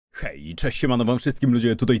Hej, cześć, siemano wam wszystkim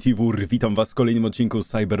ludzie, tutaj Tiwur, witam was w kolejnym odcinku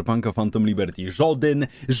Cyberpunka Phantom Liberty.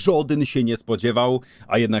 Żaden się nie spodziewał,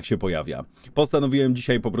 a jednak się pojawia. Postanowiłem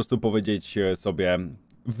dzisiaj po prostu powiedzieć sobie,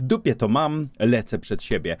 w dupie to mam, lecę przed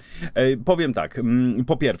siebie. Powiem tak,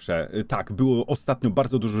 po pierwsze, tak, było ostatnio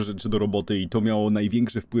bardzo dużo rzeczy do roboty i to miało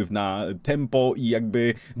największy wpływ na tempo i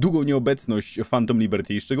jakby długą nieobecność Phantom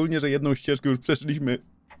Liberty, szczególnie, że jedną ścieżkę już przeszliśmy.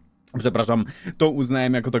 Przepraszam, to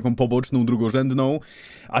uznałem jako taką poboczną, drugorzędną,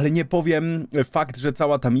 ale nie powiem, fakt, że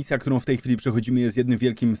cała ta misja, którą w tej chwili przechodzimy, jest jednym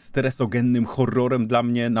wielkim stresogennym horrorem dla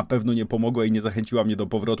mnie, na pewno nie pomogła i nie zachęciła mnie do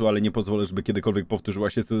powrotu, ale nie pozwolę, żeby kiedykolwiek powtórzyła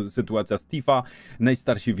się sytuacja z Tifa.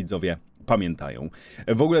 Najstarsi widzowie pamiętają.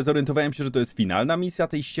 W ogóle zorientowałem się, że to jest finalna misja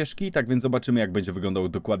tej ścieżki, tak więc zobaczymy, jak będzie wyglądał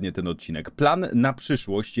dokładnie ten odcinek. Plan na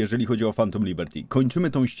przyszłość, jeżeli chodzi o Phantom Liberty. Kończymy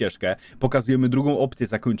tą ścieżkę, pokazujemy drugą opcję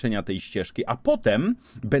zakończenia tej ścieżki, a potem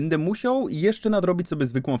będę musiał jeszcze nadrobić sobie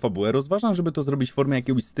zwykłą fabułę. Rozważam, żeby to zrobić w formie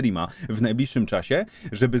jakiegoś streama w najbliższym czasie,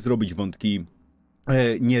 żeby zrobić wątki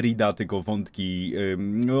nie Rida, tylko wątki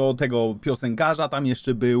tego piosenkarza tam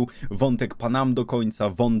jeszcze był, wątek Panam do końca,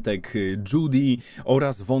 wątek Judy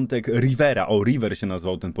oraz wątek Rivera. O, River się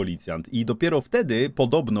nazywał ten policjant. I dopiero wtedy,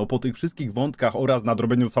 podobno, po tych wszystkich wątkach oraz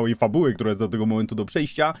nadrobieniu całej fabuły, która jest do tego momentu do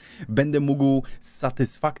przejścia, będę mógł z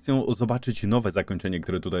satysfakcją zobaczyć nowe zakończenie,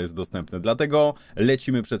 które tutaj jest dostępne. Dlatego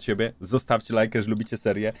lecimy przed siebie. Zostawcie lajkę, że lubicie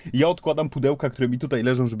serię. Ja odkładam pudełka, które mi tutaj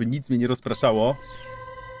leżą, żeby nic mnie nie rozpraszało.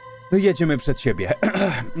 No jedziemy przed siebie.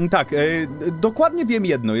 Tak, dokładnie wiem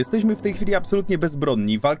jedno. Jesteśmy w tej chwili absolutnie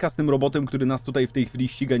bezbronni. Walka z tym robotem, który nas tutaj w tej chwili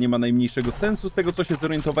ściga, nie ma najmniejszego sensu z tego, co się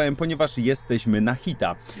zorientowałem, ponieważ jesteśmy na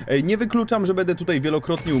hita. Nie wykluczam, że będę tutaj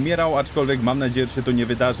wielokrotnie umierał, aczkolwiek mam nadzieję, że się to nie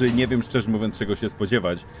wydarzy. Nie wiem, szczerze mówiąc, czego się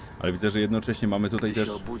spodziewać. Ale widzę, że jednocześnie mamy tutaj też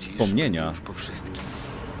wspomnienia. Już po wszystkim.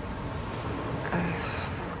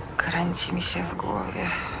 Kręci mi się w głowie.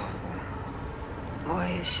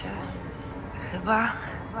 Boję się. Chyba...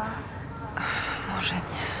 Może nie.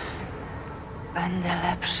 Będę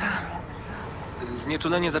lepsza.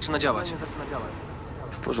 Znieczulenie zaczyna działać.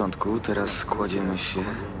 W porządku, teraz kładziemy się.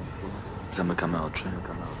 Zamykamy oczy.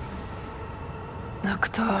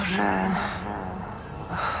 Doktorze.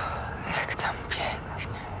 Jak tam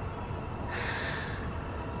pięknie.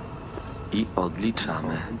 I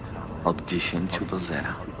odliczamy od 10 do 0.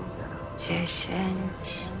 10,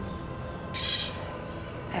 9,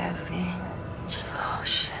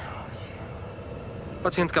 8.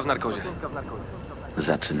 Pacjentka w narkozie.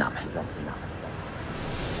 Zaczynamy.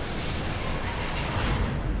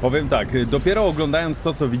 Powiem tak, dopiero oglądając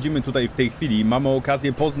to, co widzimy tutaj w tej chwili, mamy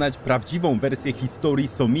okazję poznać prawdziwą wersję historii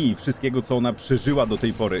Somi i wszystkiego, co ona przeżyła do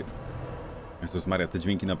tej pory. Jezus Maria, te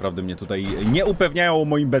dźwięki naprawdę mnie tutaj nie upewniają o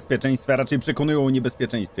moim bezpieczeństwie, a raczej przekonują o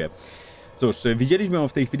niebezpieczeństwie. Cóż, widzieliśmy ją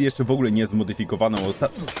w tej chwili jeszcze w ogóle niezmodyfikowaną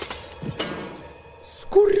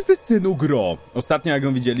Kurwysynu gro! Ostatnio jak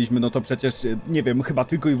ją widzieliśmy, no to przecież, nie wiem, chyba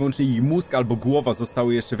tylko i wyłącznie jej mózg albo głowa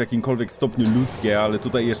zostały jeszcze w jakimkolwiek stopniu ludzkie, ale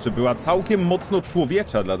tutaj jeszcze była całkiem mocno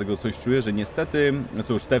człowiecza, dlatego coś czuję, że niestety,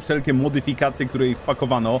 cóż, te wszelkie modyfikacje, które jej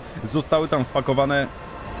wpakowano, zostały tam wpakowane...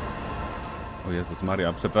 O Jezus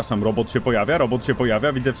Maria, przepraszam, robot się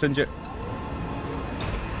pojawia, widzę wszędzie...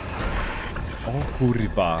 O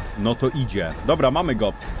kurwa, no to idzie. Dobra, mamy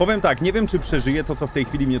go. Powiem tak, nie wiem, czy przeżyję to, co w tej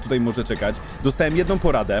chwili mnie tutaj może czekać. Dostałem jedną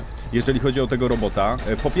poradę, jeżeli chodzi o tego robota.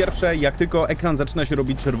 Po pierwsze, jak tylko ekran zaczyna się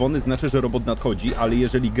robić czerwony, znaczy, że robot nadchodzi, ale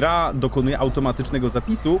jeżeli gra dokonuje automatycznego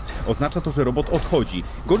zapisu, oznacza to, że robot odchodzi.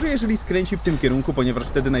 Gorzej, jeżeli skręci w tym kierunku, ponieważ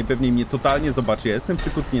wtedy najpewniej mnie totalnie zobaczy. Ja jestem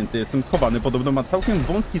przykucnięty, jestem schowany, podobno ma całkiem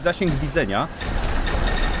wąski zasięg widzenia.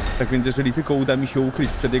 Tak więc jeżeli tylko uda mi się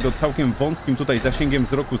ukryć przed jego całkiem wąskim tutaj zasięgiem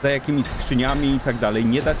wzroku, za jakimiś skrzyniami i tak dalej,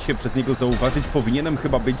 nie dać się przez niego zauważyć, powinienem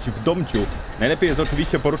chyba być w domciu. Najlepiej jest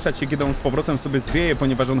oczywiście poruszać się, kiedy on z powrotem sobie zwieje,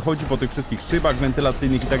 ponieważ on chodzi po tych wszystkich szybach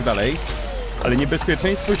wentylacyjnych i tak dalej. Ale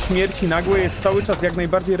niebezpieczeństwo śmierci nagłej jest cały czas jak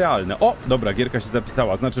najbardziej realne. O, dobra, gierka się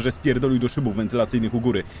zapisała, znaczy, że spierdolił do szybów wentylacyjnych u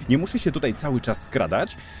góry. Nie muszę się tutaj cały czas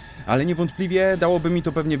skradać, ale niewątpliwie dałoby mi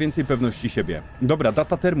to pewnie więcej pewności siebie. Dobra,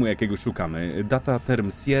 data termu jakiego szukamy. Data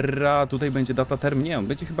term Sierra, tutaj będzie data term, nie, on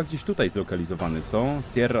będzie chyba gdzieś tutaj zlokalizowany, co?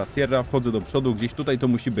 Sierra, wchodzę do przodu, gdzieś tutaj to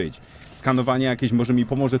musi być. Skanowanie jakieś może mi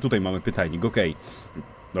pomoże, tutaj mamy pytajnik, okej.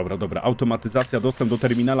 Dobra, automatyzacja, dostęp do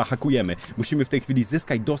terminala, hakujemy. Musimy w tej chwili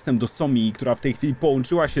zyskać dostęp do Somi, która w tej chwili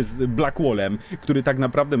połączyła się z Blackwallem, który tak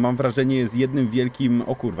naprawdę, mam wrażenie, jest jednym wielkim...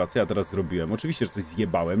 O kurwa, co ja teraz zrobiłem? Oczywiście, że coś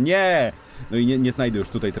zjebałem. Nie! No i nie znajdę już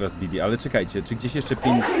tutaj teraz BD, ale czekajcie, czy gdzieś jeszcze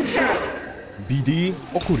pin... BD?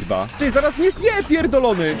 O kurwa. Ty, zaraz mnie zje,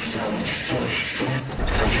 pierdolony!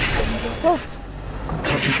 O!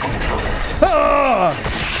 A!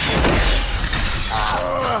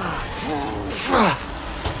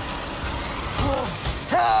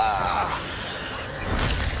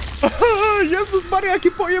 Jezus Maria,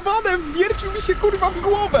 jakie pojebane! Wwiercił mi się kurwa w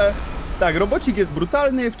głowę! Tak, robocik jest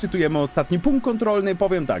brutalny, wczytujemy ostatni punkt kontrolny,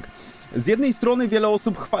 powiem tak. Z jednej strony wiele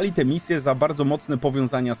osób chwali tę misję za bardzo mocne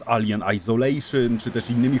powiązania z Alien Isolation, czy też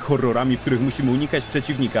innymi horrorami, w których musimy unikać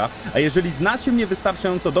przeciwnika, a jeżeli znacie mnie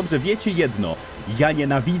wystarczająco dobrze, wiecie jedno. Ja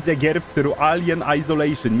nienawidzę gier w stylu Alien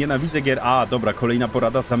Isolation, nienawidzę gier... A, dobra, kolejna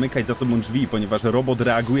porada, zamykać za sobą drzwi, ponieważ robot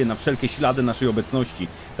reaguje na wszelkie ślady naszej obecności.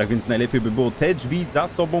 Tak więc najlepiej by było te drzwi za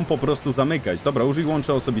sobą po prostu zamykać. Dobra, użyj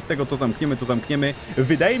łącza osobistego, to zamkniemy.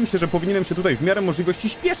 Wydaje mi się, że powinienem się tutaj w miarę możliwości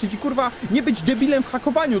śpieszyć i kurwa nie być debilem w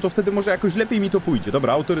hakowaniu, to wtedy może jakoś lepiej mi to pójdzie.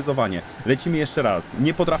 Dobra, autoryzowanie. Lecimy jeszcze raz.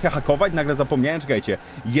 Nie potrafię hakować, nagle zapomniałem, czekajcie.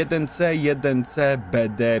 1C,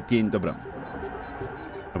 BD, 5, dobra.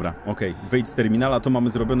 Dobra, okej. Wyjdź z terminala, to mamy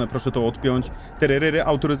zrobione, proszę to odpiąć. Tereryry,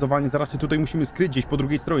 autoryzowanie, zaraz się tutaj musimy skryć gdzieś po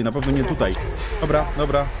drugiej stronie, na pewno nie tutaj.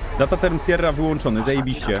 Dobra. Data term Sierra wyłączony,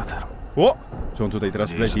 zajebiście. O! Czy on tutaj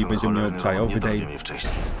teraz wlezie i będzie mnie obczajał? Wydaje mi się.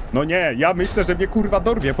 No nie, ja myślę, że mnie kurwa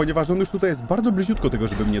dorwie, ponieważ on już tutaj jest bardzo bliziutko tego,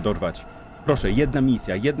 żeby mnie dorwać. Proszę,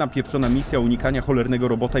 jedna pieprzona misja unikania cholernego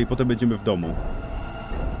robota i potem będziemy w domu.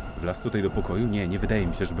 Wlazł tutaj do pokoju? Nie wydaje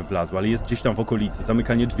mi się, żeby wlazł, ale jest gdzieś tam w okolicy.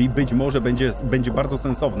 Zamykanie drzwi być może będzie bardzo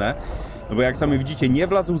sensowne, no bo jak sami widzicie, nie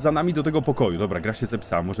wlazł za nami do tego pokoju. Dobra, gra się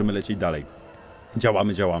zepsała, możemy lecieć dalej.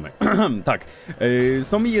 Działamy. Tak,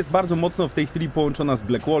 Somi jest bardzo mocno w tej chwili połączona z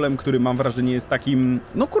Blackwallem, który mam wrażenie jest takim,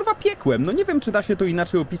 no kurwa piekłem. No nie wiem, czy da się to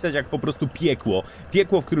inaczej opisać jak po prostu piekło.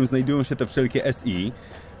 Piekło, w którym znajdują się te wszelkie SI.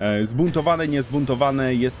 Zbuntowane,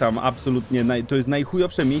 niezbuntowane, jest tam absolutnie, to jest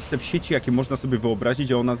najchujowsze miejsce w sieci, jakie można sobie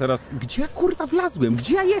wyobrazić, a ona teraz... Gdzie ja kurwa wlazłem?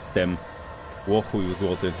 Gdzie ja jestem? O chuju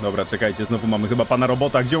złoty. Dobra, czekajcie, znowu mamy chyba pana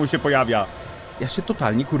robota, gdzie on się pojawia? Ja się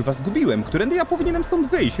totalnie kurwa zgubiłem. Którędy ja powinienem stąd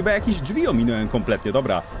wyjść? Chyba jakieś drzwi ominąłem kompletnie.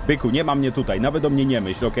 Dobra, byku, nie ma mnie tutaj, nawet o mnie nie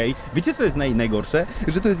myśl, okej? Wiecie co jest najgorsze?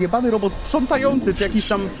 Że to jest jebany robot sprzątający, czy jakiś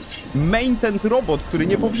tam maintenance robot, który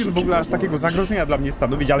nie powinien w ogóle aż takiego zagrożenia dla mnie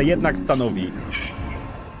stanowić, ale jednak stanowi.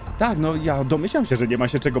 Tak, no ja domyślam się, że nie ma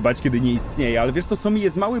się czego bać, kiedy nie istnieje, ale wiesz co, Somi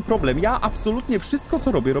jest mały problem. Ja absolutnie wszystko,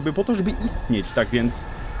 co robię po to, żeby istnieć, tak więc...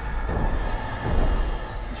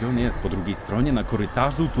 Gdzie on jest? Po drugiej stronie? Na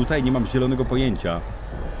korytarzu? Tutaj? Nie mam zielonego pojęcia.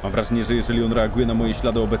 Mam wrażenie, że jeżeli on reaguje na moje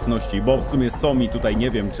ślady obecności, bo w sumie Somi tutaj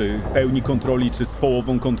nie wiem, czy w pełni kontroli, czy z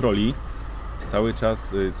połową kontroli,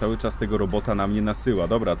 cały czas tego robota na mnie nasyła.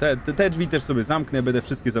 Dobra, te drzwi też sobie zamknę, będę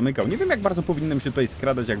wszystkie zamykał. Nie wiem, jak bardzo powinienem się tutaj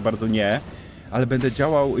skradać, jak bardzo nie, ale będę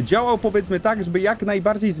działał powiedzmy tak, żeby jak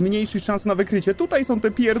najbardziej zmniejszyć szans na wykrycie. Tutaj są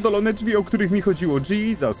te pierdolone drzwi, o których mi chodziło.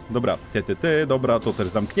 Jesus. Dobra, dobra, to też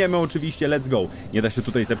zamkniemy oczywiście, let's go. Nie da się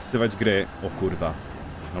tutaj zapisywać gry. O kurwa.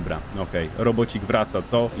 Dobra, okej. Robocik wraca,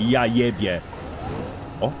 co? Ja jebie.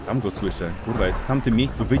 O, tam go słyszę. Kurwa, jest w tamtym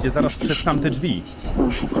miejscu. Wyjdzie zaraz przez tamte drzwi.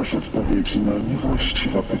 Szukasz odpowiedzi na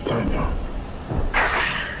niewłaściwe pytania.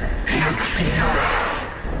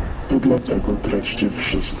 To dlatego traćcie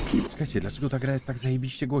wszystkich. Czekajcie, dlaczego ta gra jest tak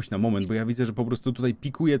zajebiście głośna? Moment, bo ja widzę, że po prostu tutaj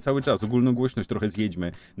pikuje cały czas. Ogólną głośność trochę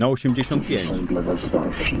zjedźmy. Na 85. Są dla was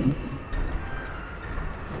ważni.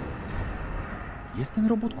 Jest ten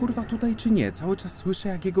robot kurwa tutaj czy nie? Cały czas słyszę,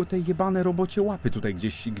 jak jego te jebane robocie łapy tutaj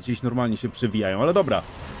gdzieś normalnie się przewijają, ale dobra.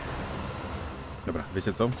 Dobra,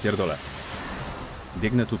 wiecie co? Pierdolę.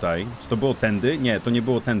 Biegnę tutaj. Czy to było tędy? Nie, to nie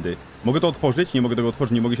było tędy. Mogę to otworzyć? Nie mogę tego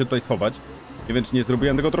otworzyć, nie mogę się tutaj schować. Nie wiem, czy nie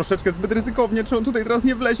zrobiłem tego troszeczkę zbyt ryzykownie, czy on tutaj teraz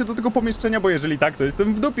nie wlezie do tego pomieszczenia, bo jeżeli tak, to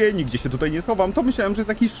jestem w dupie, nigdzie się tutaj nie schowam. To myślałem, że jest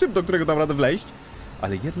jakiś szyb, do którego dam radę wleźć,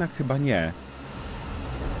 ale jednak chyba nie.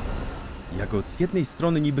 Ja go z jednej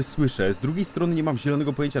strony niby słyszę, z drugiej strony nie mam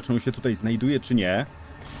zielonego pojęcia, czy on się tutaj znajduje, czy nie.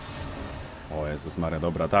 O Jezus Maria,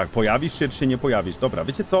 dobra, tak, pojawisz się, czy się nie pojawisz? Dobra,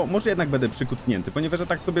 wiecie co, może jednak będę przykucnięty, ponieważ ja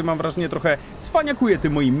tak sobie mam wrażenie trochę cwaniakuję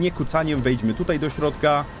tym moim niekucaniem. Wejdźmy tutaj do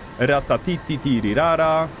środka,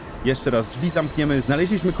 ratatitirirara. Jeszcze raz drzwi zamkniemy,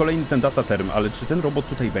 znaleźliśmy kolejny ten data term, ale czy ten robot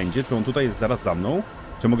tutaj będzie, czy on tutaj jest zaraz za mną?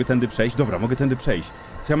 Czy mogę tędy przejść? Dobra, mogę tędy przejść.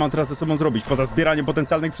 Co ja mam teraz ze sobą zrobić? Poza zbieraniem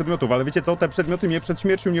potencjalnych przedmiotów, ale wiecie co? Te przedmioty mnie przed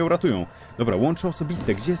śmiercią nie uratują. Dobra, łącze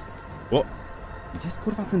osobiste. Gdzie jest... O! Gdzie jest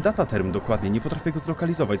kurwa ten data term dokładnie? Nie potrafię go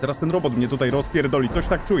zlokalizować. Zaraz ten robot mnie tutaj rozpierdoli. Coś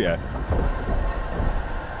tak czuję.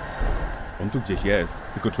 On tu gdzieś jest.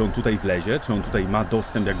 Tylko czy on tutaj wlezie? Czy on tutaj ma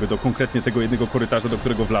dostęp jakby do konkretnie tego jednego korytarza, do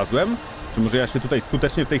którego wlazłem? Czy może ja się tutaj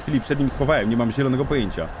skutecznie w tej chwili przed nim schowałem? Nie mam zielonego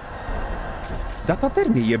pojęcia. Data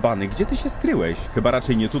termie jebany, gdzie ty się skryłeś? Chyba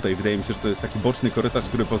raczej nie tutaj, wydaje mi się, że to jest taki boczny korytarz,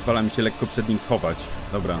 który pozwala mi się lekko przed nim schować.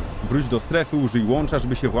 Dobra, wróć do strefy, użyj łącza,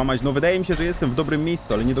 żeby się włamać. No wydaje mi się, że jestem w dobrym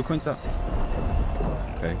miejscu, ale nie do końca...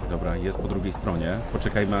 Okej, dobra, jest po drugiej stronie.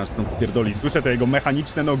 Poczekajmy, aż stąd spierdoli. Słyszę te jego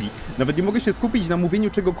mechaniczne nogi. Nawet nie mogę się skupić na mówieniu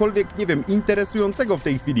czegokolwiek, nie wiem, interesującego w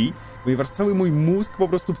tej chwili, ponieważ cały mój mózg po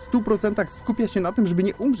prostu w 100% skupia się na tym, żeby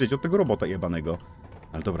nie umrzeć od tego robota jebanego.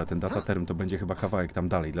 Ale dobra, ten dataterm to będzie chyba kawałek tam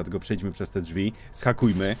dalej, dlatego przejdźmy przez te drzwi,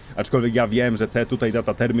 schakujmy. Aczkolwiek ja wiem, że te tutaj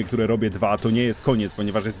datatermy, które robię 2, to nie jest koniec,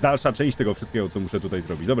 ponieważ jest dalsza część tego wszystkiego, co muszę tutaj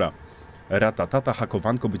zrobić. Dobra. Ratatata,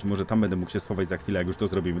 hakowanko, być może tam będę mógł się schować za chwilę, jak już to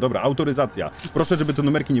zrobimy. Dobra, autoryzacja. Proszę, żeby te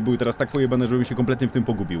numerki nie były teraz tak pojebane, żebym się kompletnie w tym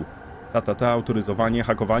pogubił. Autoryzowanie,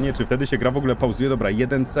 hakowanie, czy wtedy się gra w ogóle pauzuje? Dobra,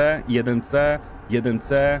 1C, 1C,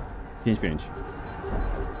 1C, 5.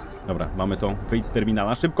 Dobra, mamy to. Wyjdź z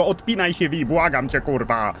terminala. Szybko odpinaj się, Wi, błagam cię,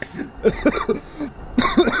 kurwa.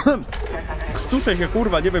 Krztuszę się,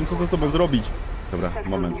 kurwa, nie wiem, co ze sobą zrobić. Dobra,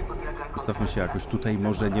 moment. Ustawmy się jakoś tutaj,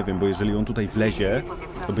 może, nie wiem, bo jeżeli on tutaj wlezie,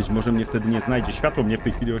 to być może mnie wtedy nie znajdzie. Światło mnie w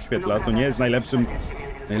tej chwili oświetla, co nie jest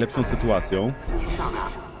najlepszą sytuacją.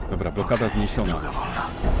 Dobra, blokada zniesiona.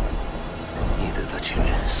 Idę do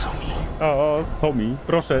ciebie, Somi. O, Somi,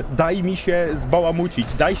 proszę, daj mi się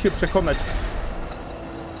zbałamucić, daj się przekonać.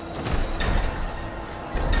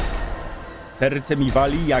 Serce mi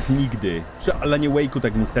wali jak nigdy. Przy Alanie Wake'u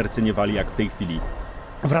tak mi serce nie wali jak w tej chwili.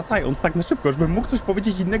 Wracając tak na szybko, żebym mógł coś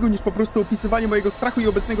powiedzieć innego niż po prostu opisywanie mojego strachu i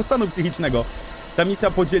obecnego stanu psychicznego. Ta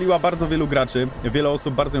misja podzieliła bardzo wielu graczy. Wiele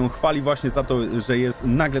osób bardzo ją chwali właśnie za to, że jest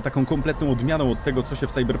nagle taką kompletną odmianą od tego, co się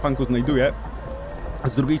w Cyberpunku znajduje.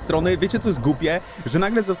 Z drugiej strony, wiecie co jest głupie? Że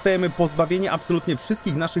nagle zostajemy pozbawieni absolutnie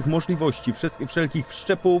wszystkich naszych możliwości, wszelkich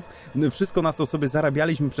wszczepów, wszystko na co sobie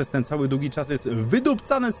zarabialiśmy przez ten cały długi czas jest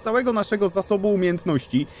wydupcane z całego naszego zasobu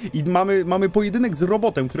umiejętności i mamy pojedynek z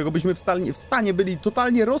robotem, którego byśmy w stanie byli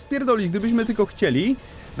totalnie rozpierdolić, gdybyśmy tylko chcieli,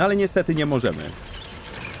 no ale niestety nie możemy.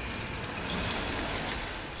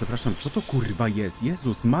 Przepraszam, co to kurwa jest?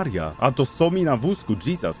 Jezus Maria! A to Somi na wózku,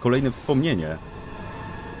 Jesus, kolejne wspomnienie.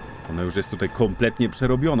 Ona już jest tutaj kompletnie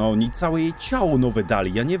przerobiona, oni całe jej ciało nowe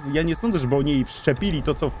dali. Ja nie sądzę, żeby oni jej wszczepili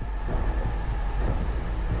to, co...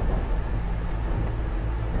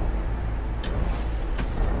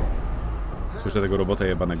 Słyszę tego robota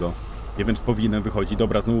jebanego. Nie wiem, czy powinienem wychodzić.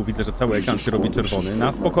 Dobra, znowu widzę, że cały ekran się robi czerwony.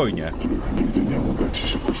 Na spokojnie. Nigdy nie uda ci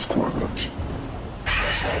się poskładać.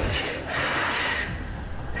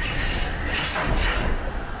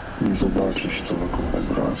 Nie zobaczysz całego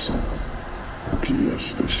obrazu, póki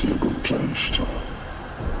jesteś jego częścią.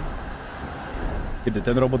 Kiedy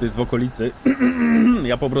ten robot jest w okolicy,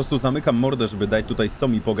 ja po prostu zamykam mordę, żeby dać tutaj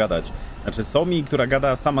Somi pogadać. Znaczy Somi, która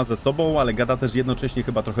gada sama ze sobą, ale gada też jednocześnie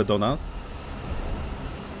chyba trochę do nas.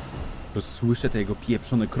 Słyszę te jego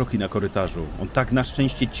pieprzone kroki na korytarzu. On tak na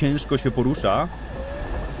szczęście ciężko się porusza,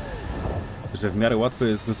 że w miarę łatwo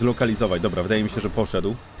jest go zlokalizować. Dobra, wydaje mi się, że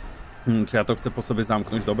poszedł. Czy ja to chcę po sobie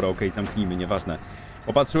zamknąć? Dobra, okej, zamknijmy, nieważne.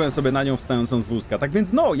 Popatrzyłem sobie na nią wstającą z wózka. Tak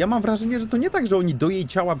więc no, ja mam wrażenie, że to nie tak, że oni do jej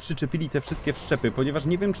ciała przyczepili te wszystkie wszczepy, ponieważ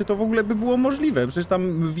nie wiem, czy to w ogóle by było możliwe. Przecież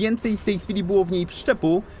tam więcej w tej chwili było w niej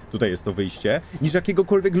wszczepu, tutaj jest to wyjście, niż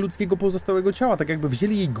jakiegokolwiek ludzkiego pozostałego ciała. Tak jakby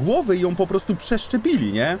wzięli jej głowę i ją po prostu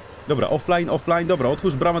przeszczepili, nie? Dobra, offline, dobra,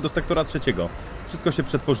 otwórz bramę do sektora 3. Wszystko się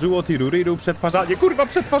przetworzyło, tiruriru, przetwarzanie. Kurwa,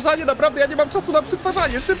 przetwarzanie, naprawdę, ja nie mam czasu na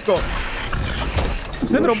przetwarzanie, szybko!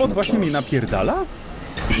 Ten robot właśnie mnie napierdala?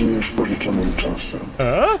 Żyjesz policzonym czasem.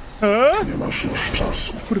 Nie masz już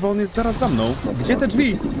czasu. Kurwa, on jest zaraz za mną. Gdzie te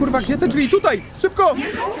drzwi? Kurwa, gdzie te drzwi? Tutaj! Szybko!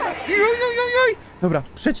 Dobra,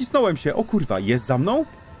 przecisnąłem się. O kurwa, jest za mną?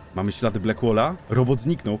 Mamy ślady Blackwalla. Robot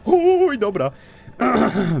zniknął. Uj, dobra.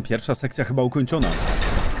 Pierwsza sekcja chyba ukończona.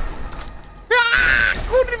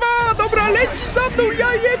 Kurwa, dobra, leci za mną,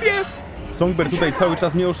 ja jebie! Songbird tutaj cały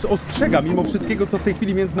czas mnie ostrzega, mimo wszystkiego, co w tej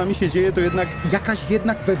chwili między nami się dzieje, to jakaś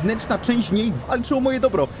wewnętrzna część niej walczy o moje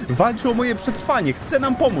dobro, walczy o moje przetrwanie, chce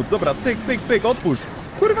nam pomóc. Dobra, cyk, pyk, pyk, otwórz.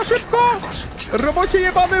 Kurwa, szybko! Robocie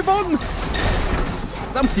jebany, won!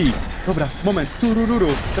 Zamknij. Dobra, moment, turururu.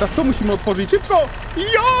 Teraz to musimy otworzyć, szybko!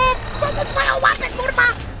 Jo, wsadzę swoją łapę, kurwa!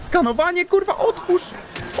 Skanowanie, kurwa, otwórz!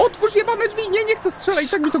 Otwórz jebane drzwi! Nie chcę strzelać,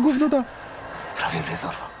 tak mi to gówno da. Prawie mnie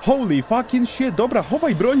dorwał. Holy fucking shit, dobra,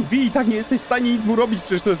 chowaj broń, Wi, i tak nie jesteś w stanie nic mu robić,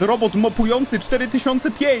 przecież to jest robot mopujący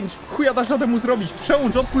 4005. Chuja dasz radę mu zrobić,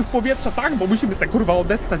 przełącz odpływ powietrza, tak, bo musimy sobie, kurwa,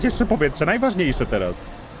 odessać jeszcze powietrze, najważniejsze teraz.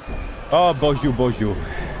 O, Boziu.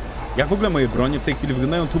 Jak w ogóle moje bronie w tej chwili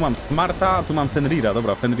wyglądają? Tu mam Smarta, a tu mam Fenrira.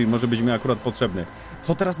 Dobra, Fenrir może być mi akurat potrzebny.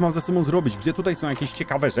 Co teraz mam ze sobą zrobić? Gdzie tutaj są jakieś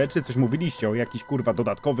ciekawe rzeczy? Coś mówiliście o jakichś, kurwa,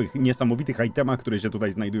 dodatkowych, niesamowitych itemach, które się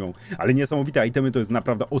tutaj znajdują. Ale niesamowite itemy to jest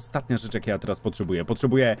naprawdę ostatnia rzecz, jaką ja teraz potrzebuję.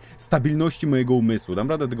 Potrzebuję stabilności mojego umysłu. Dam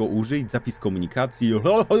radę tego użyć, zapis komunikacji.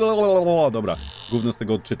 Dobra, gówno z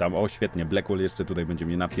tego odczytam. O, świetnie, Blackwall jeszcze tutaj będzie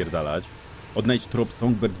mnie napierdalać. Odnajdź trop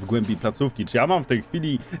Songbird w głębi placówki. Czy ja mam w tej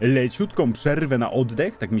chwili leciutką przerwę na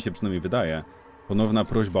oddech? Tak mi się przynajmniej wydaje. Ponowna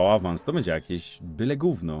prośba o awans. To będzie jakieś byle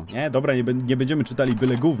gówno. Nie, dobra, nie będziemy czytali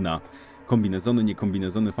byle gówna. Kombinezony, nie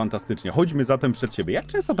kombinezony, fantastycznie. Chodźmy zatem przed siebie. Jak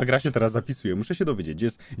często ta gra się teraz zapisuje? Muszę się dowiedzieć.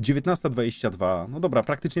 Jest 19:22. No dobra,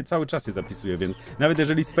 praktycznie cały czas się zapisuje, więc nawet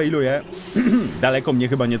jeżeli sfailuję, daleko mnie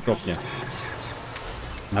chyba nie cofnie.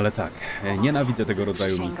 Ale tak, nienawidzę tego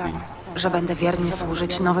rodzaju misji. Że będę wiernie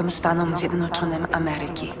służyć Nowym Stanom Zjednoczonym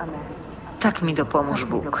Ameryki. Tak mi dopomóż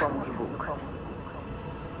Bóg.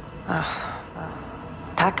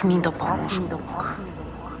 Tak mi dopomóż Bóg.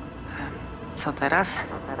 Co teraz?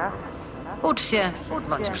 Ucz się,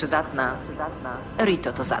 bądź przydatna.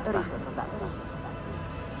 Rito to zadba.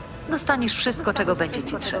 Dostaniesz wszystko, czego będzie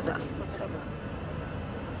ci trzeba.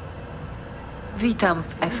 Witam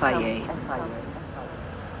w FIA.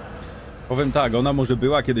 Powiem tak, ona może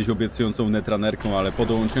była kiedyś obiecującą netranerką, ale po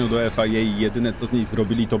dołączeniu do FIA jedyne co z niej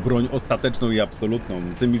zrobili to broń ostateczną i absolutną.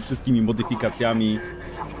 Tymi wszystkimi modyfikacjami.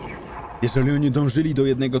 Jeżeli oni dążyli do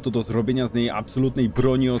jednego, to do zrobienia z niej absolutnej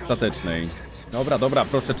broni ostatecznej. Dobra,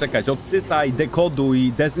 proszę czekać. Odsysaj,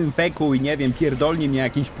 dekoduj, dezynfekuj, nie wiem, pierdolnij mnie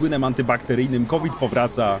jakimś płynem antybakteryjnym. COVID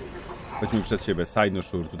powraca. Chodźmy przed siebie.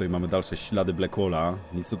 Cynosure. Tutaj mamy dalsze ślady Blackwalla.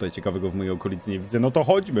 Nic tutaj ciekawego w mojej okolicy nie widzę. No to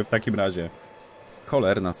chodźmy w takim razie.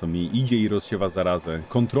 Cholerna co mi idzie i rozsiewa zarazę.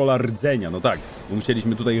 Kontrola rdzenia. No tak, bo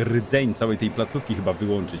musieliśmy tutaj rdzeń całej tej placówki chyba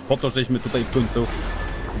wyłączyć. Po to, żeśmy tutaj w końcu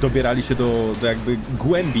dobierali się do jakby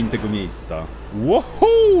głębin tego miejsca.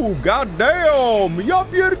 Woohoo! God damn! Ja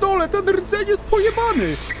pierdolę, ten rdzeń jest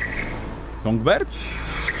pojebany! Songbird?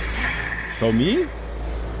 Somi?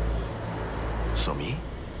 Somi?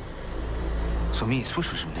 Somi,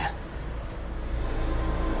 słyszysz mnie?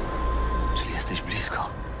 Czyli jesteś blisko.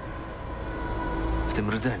 W tym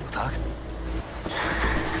rdzeniu, tak?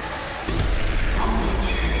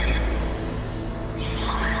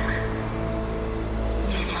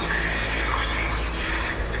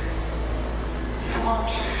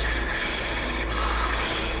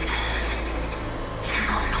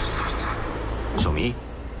 Somi?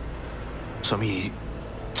 Somi,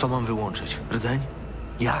 co mam wyłączyć? Rdzeń?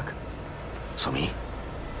 Jak? Somi?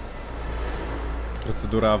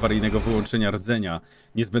 Procedura awaryjnego wyłączenia rdzenia.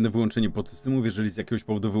 Niezbędne wyłączenie podsystemów, jeżeli z jakiegoś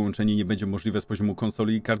powodu wyłączenie nie będzie możliwe z poziomu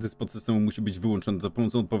konsoli. Każdy z podsystemów musi być wyłączony za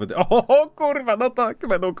pomocą odpowiedzi. O kurwa, no tak,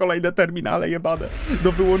 będą kolejne terminale jebane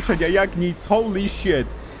do wyłączenia, jak nic, holy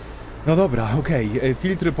shit. No dobra, okej,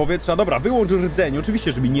 filtry powietrza, dobra, wyłącz rdzeń,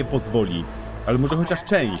 oczywiście, że mi nie pozwoli, ale może chociaż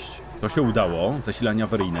część. To się udało, zasilanie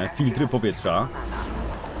awaryjne, filtry powietrza.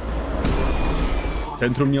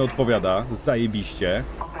 Centrum nie odpowiada, zajebiście.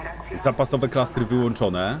 Zapasowe klastry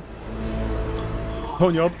wyłączone.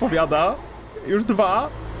 To nie odpowiada. Już 2.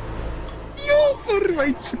 Jo, kurwa,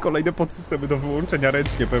 i 3 kolejne podsystemy do wyłączenia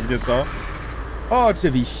ręcznie pewnie, co?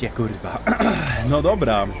 Oczywiście, kurwa. No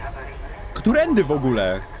dobra. Którędy w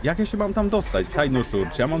ogóle? Jak ja się mam tam dostać?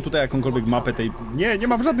 Cynosure. Czy ja mam tutaj jakąkolwiek mapę tej... Nie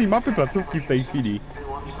mam żadnej mapy placówki w tej chwili.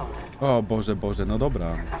 O Boże, no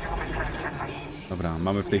dobra. Dobra,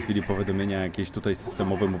 mamy w tej chwili powiadomienia jakieś tutaj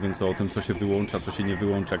systemowe mówiące o tym, co się wyłącza, co się nie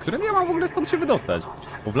wyłącza, które nie mam w ogóle stąd się wydostać.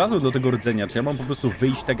 Bo wlazłem do tego rdzenia, czy ja mam po prostu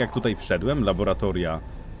wyjść tak, jak tutaj wszedłem? Laboratoria.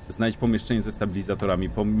 Znajdź pomieszczenie ze stabilizatorami,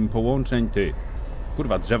 połączeń, ty.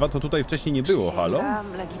 Kurwa, drzewa to tutaj wcześniej nie było, halo?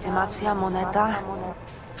 Legitymacja, moneta.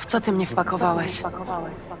 W co ty mnie wpakowałeś?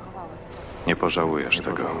 Nie pożałujesz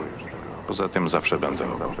tego. Poza tym zawsze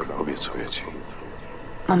będę obok, obiecuję ci.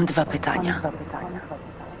 Mam 2 pytania.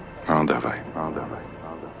 No, dawaj.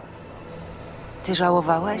 Ty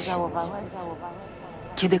żałowałeś?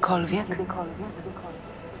 Kiedykolwiek?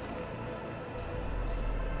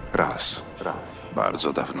 Raz.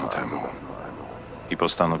 Bardzo dawno temu. I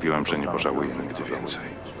postanowiłem, że nie pożałuję nigdy więcej.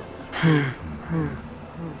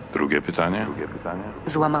 Drugie pytanie?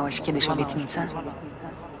 Złamałeś kiedyś obietnicę?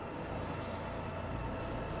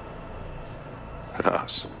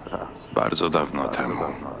 Raz. Bardzo dawno temu.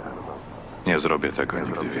 Nie zrobię tego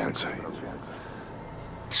nigdy więcej.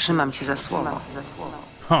 Trzymam cię za słowo.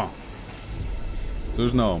 Ha.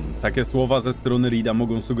 Cóż no, takie słowa ze strony Reeda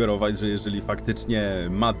mogą sugerować, że jeżeli faktycznie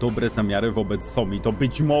ma dobre zamiary wobec Somi, to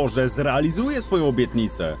być może zrealizuje swoją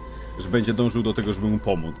obietnicę, że będzie dążył do tego, żeby mu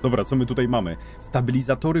pomóc. Dobra, co my tutaj mamy?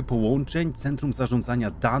 Stabilizatory połączeń, centrum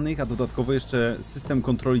zarządzania danych, a dodatkowo jeszcze system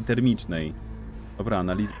kontroli termicznej. Dobra,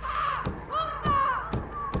 analiza...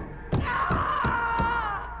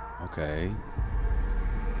 Okej.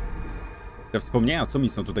 Te wspomnienia Somi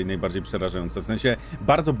są tutaj najbardziej przerażające, w sensie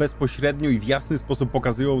bardzo bezpośrednio i w jasny sposób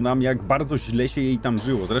pokazują nam, jak bardzo źle się jej tam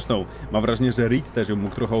żyło. Zresztą mam wrażenie, że Reed też ją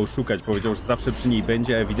mógł trochę oszukać, powiedział, że zawsze przy niej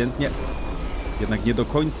będzie, a ewidentnie jednak nie do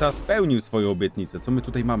końca spełnił swoją obietnicę. Co my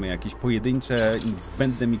tutaj mamy? Jakieś pojedyncze,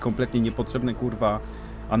 zbędne mi kompletnie niepotrzebne, kurwa,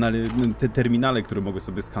 te terminale, które mogę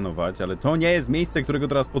sobie skanować, ale to nie jest miejsce, którego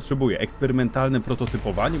teraz potrzebuję. Eksperymentalne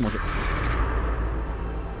prototypowanie może...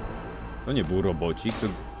 To nie był robocik, to...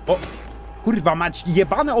 O! Kurwa mać,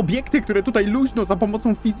 jebane obiekty, które tutaj luźno za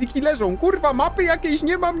pomocą fizyki leżą. Kurwa, mapy jakiejś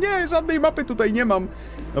nie mam, nie, żadnej mapy tutaj nie mam.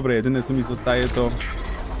 Dobra, jedyne co mi zostaje to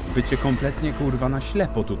bycie kompletnie, kurwa, na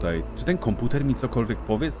ślepo tutaj. Czy ten komputer mi cokolwiek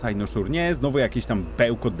powie? Sajnoszur? Nie, znowu jakiś tam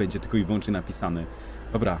bełkot będzie tylko i wyłącznie napisany.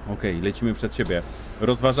 Dobra, okej, lecimy przed siebie.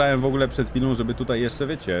 Rozważałem w ogóle przed chwilą, żeby tutaj jeszcze,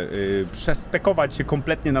 wiecie, przespekować się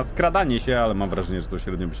kompletnie na skradanie się, ale mam wrażenie, że to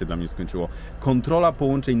średnio by się dla mnie skończyło. Kontrola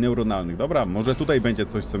połączeń neuronalnych. Dobra, może tutaj będzie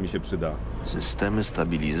coś, co mi się przyda. Systemy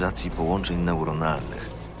stabilizacji połączeń neuronalnych.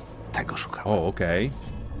 Tego szukałem. O, okej.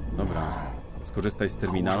 Dobra. Skorzystaj z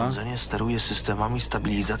terminala. Urządzenie steruje systemami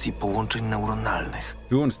stabilizacji połączeń neuronalnych.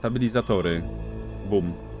 Wyłącz stabilizatory.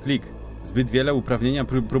 Bum. Klik. Zbyt wiele uprawnienia,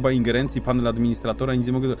 próba ingerencji, panel administratora, nic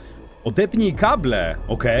nie mogę... Odepnij kable!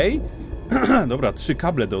 Okej. Dobra, 3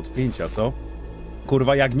 kable do odpięcia, co?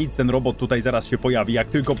 Kurwa, jak nic, ten robot tutaj zaraz się pojawi. Jak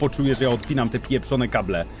tylko poczuje, że ja odpinam te pieprzone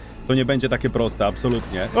kable. To nie będzie takie proste,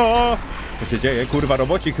 absolutnie. O! Co się dzieje? Kurwa,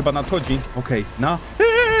 robocik chyba nadchodzi. Okej, na...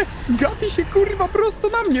 Gapi się, kurwa, prosto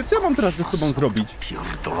na mnie. Co ja mam teraz ze sobą zrobić?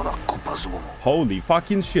 Pierdolona kupa złomu. Holy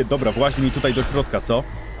fucking shit. Dobra, włazi mi tutaj do środka, co?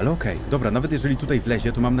 Ale okej, dobra, nawet jeżeli tutaj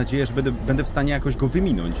wlezie, to mam nadzieję, że będę w stanie jakoś go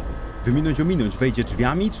wyminąć. Ominąć. Wejdzie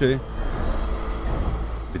drzwiami, czy...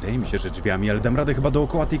 Wydaje mi się, że drzwiami, ale dam radę chyba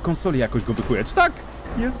dookoła tej konsoli jakoś go wychujać. Tak!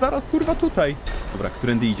 Jest zaraz, kurwa, tutaj. Dobra,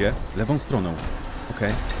 którędy idzie? Lewą stroną.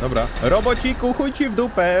 Okej, dobra. Robociku, chuj ci w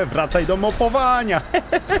dupę, wracaj do mopowania.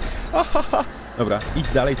 Dobra,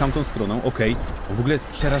 idź dalej tamtą stroną, okej. W ogóle jest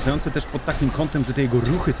przerażające też pod takim kątem, że te jego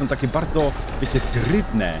ruchy są takie bardzo, wiecie,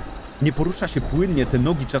 zrywne. Nie porusza się płynnie, te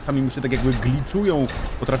nogi czasami mu się tak jakby gliczują.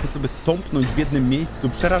 Potrafi sobie stąpnąć w jednym miejscu.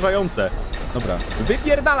 Przerażające. Dobra,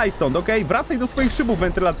 wypierdalaj stąd, okej? Wracaj do swoich szybów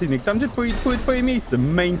wentylacyjnych. Tam, gdzie twoje miejsce.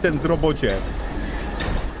 Maintenance robocie.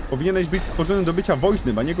 Powinieneś być stworzony do bycia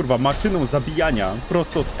woźnym, a nie, kurwa, maszyną zabijania.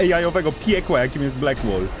 Prosto z AI-owego piekła, jakim jest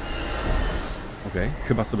Blackwall. Okej,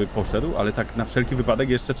 chyba sobie poszedł, ale tak na wszelki wypadek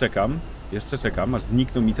jeszcze czekam. Aż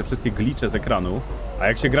znikną mi te wszystkie glicze z ekranu. A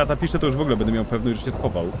jak się gra zapisze, to już w ogóle będę miał pewność, że się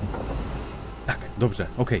schował. Tak, dobrze,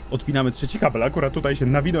 okej, odpinamy trzeci kabel. Akurat tutaj się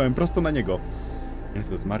nawinąłem prosto na niego.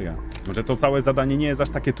 Jezus Maria. Może to całe zadanie nie jest aż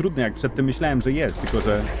takie trudne, jak przedtem myślałem, że jest. Tylko,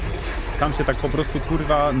 że sam się tak po prostu,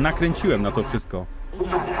 kurwa, nakręciłem na to wszystko.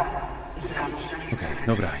 Okej,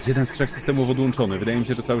 dobra, jeden z 3 systemów odłączony. Wydaje mi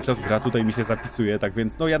się, że cały czas gra tutaj mi się zapisuje, tak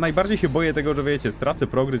więc no ja najbardziej się boję tego, że wiecie, stracę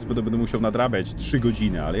progres, bo będę musiał nadrabiać 3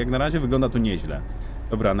 godziny, ale jak na razie wygląda to nieźle.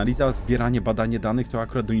 Dobra, analiza, zbieranie, badanie danych to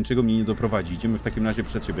akurat do niczego mnie nie doprowadzi. Idziemy w takim razie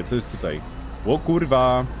przed siebie. Co jest tutaj? O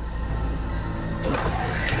kurwa!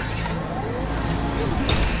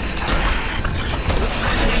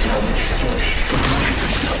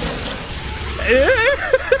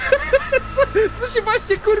 Co się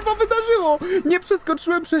właśnie, kurwa, wydarzyło? Nie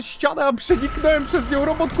przeskoczyłem przez ścianę, a przeniknąłem przez nią.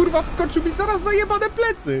 Robot, kurwa, wskoczył mi zaraz zajebane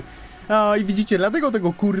plecy. A i widzicie, dlatego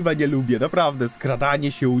tego, kurwa, nie lubię. Naprawdę,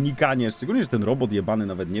 skradanie się, unikanie. Szczególnie, że ten robot jebany,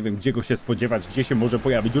 nawet nie wiem, gdzie go się spodziewać, gdzie się może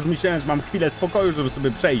pojawić. Już myślałem, że mam chwilę spokoju, żeby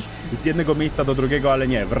sobie przejść z jednego miejsca do drugiego, ale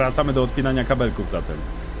nie. Wracamy do odpinania kabelków zatem.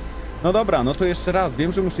 No dobra, no to jeszcze raz.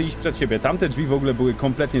 Wiem, że muszę iść przed siebie. Tamte drzwi w ogóle były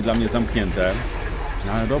kompletnie dla mnie zamknięte.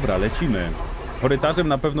 No ale dobra, lecimy. Korytarzem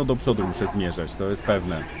na pewno do przodu muszę zmierzać, to jest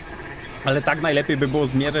pewne. Ale tak najlepiej by było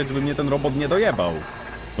zmierzać, żeby mnie ten robot nie dojebał.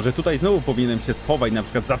 Może tutaj znowu powinienem się schować, na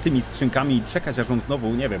przykład za tymi skrzynkami i czekać, aż on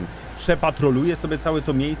znowu, nie wiem, przepatroluje sobie całe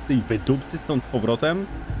to miejsce i wydupcy stąd z powrotem?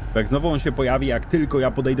 Bo jak znowu on się pojawi, jak tylko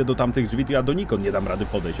ja podejdę do tamtych drzwi, to ja donikąd nie dam rady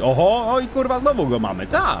podejść. Oho, oj kurwa, znowu go mamy,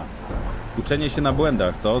 ta! Uczenie się na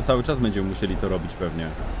błędach, co? Cały czas będziemy musieli to robić pewnie.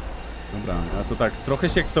 Dobra, ja to tak trochę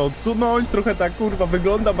się chcę odsunąć, trochę tak, kurwa,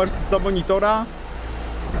 wygląda masz za monitora.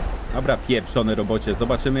 Dobra, pieprzony robocie,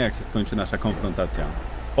 zobaczymy, jak się skończy nasza konfrontacja.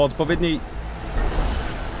 Po odpowiedniej...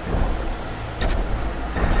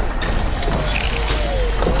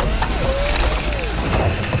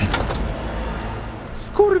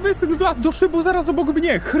 Skurwysyn wlazł do szybu zaraz obok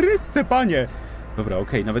mnie! Chryste, panie! Dobra,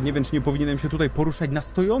 okej, nawet nie wiem, czy nie powinienem się tutaj poruszać na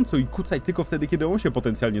stojąco i kucać tylko wtedy, kiedy on się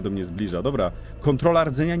potencjalnie do mnie zbliża. Dobra, kontrola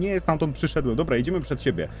rdzenia nie jest, stamtąd przyszedłem. Dobra, idziemy przed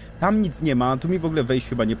siebie. Tam nic nie ma, tu mi w ogóle wejść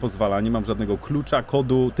chyba nie pozwala, nie mam żadnego klucza,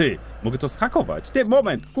 kodu. Ty, mogę to zhakować. Ty,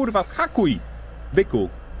 moment, kurwa, zhakuj! Byku,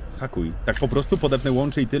 zhakuj. Tak po prostu podepnę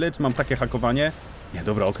łącze i tyle, czy mam takie hakowanie? Nie,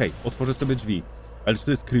 dobra, okej, otworzę sobie drzwi. Ale czy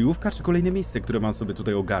to jest kryjówka, czy kolejne miejsce, które mam sobie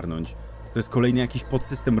tutaj ogarnąć? To jest kolejny jakiś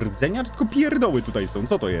podsystem rdzenia, czy tylko pierdoły tutaj są?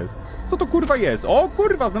 Co to jest? Co to kurwa jest? O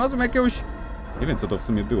kurwa, znalazłem jakiegoś... Nie wiem, co to w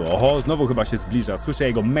sumie było. Oho, znowu chyba się zbliża. Słyszę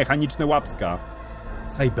jego mechaniczne łapska.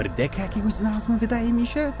 Cyberdecka jakiegoś znalazłem, wydaje mi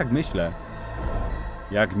się? Tak myślę.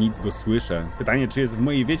 Jak nic go słyszę. Pytanie, czy jest w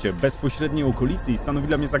mojej, wiecie, bezpośredniej okolicy i stanowi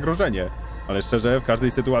dla mnie zagrożenie. Ale szczerze, w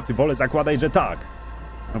każdej sytuacji wolę zakładać, że tak.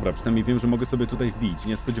 Dobra, przynajmniej wiem, że mogę sobie tutaj wbić.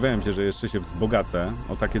 Nie spodziewałem się, że jeszcze się wzbogacę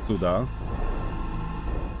o takie cuda.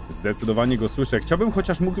 Zdecydowanie go słyszę. Chciałbym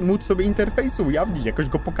chociaż móc sobie interfejsu ujawnić, jakoś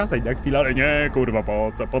go pokazać na chwilę, ale nie, kurwa,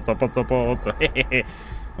 po co?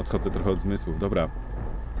 Odchodzę trochę od zmysłów, dobra.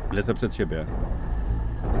 Lecę przed siebie.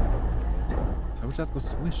 Cały czas go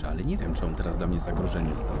słyszę, ale nie wiem, czy on teraz dla mnie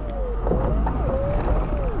zagrożenie stanowi.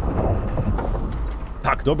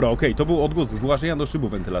 Tak, dobra, okej, to był odgłos włażenia do szybu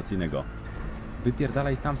wentylacyjnego.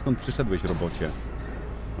 Wypierdalaj tam, skąd przyszedłeś, robocie.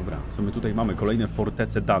 Dobra, co my tutaj mamy? Kolejne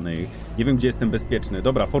fortece danych. Nie wiem, gdzie jestem bezpieczny.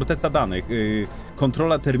 Dobra, forteca danych.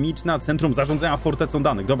 Kontrola termiczna, centrum zarządzania fortecą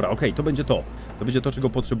danych. Dobra, okej, to będzie to. To będzie to, czego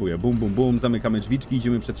potrzebuję. Bum, bum, bum, zamykamy drzwiczki,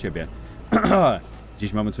 idziemy przed siebie.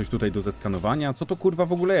 Gdzieś mamy coś tutaj do zeskanowania. Co to kurwa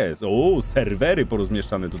w ogóle jest? O, serwery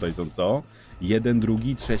porozmieszczane tutaj są, co? 1, 2,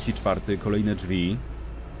 3, 4, kolejne drzwi.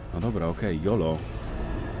 No dobra, okej, jolo.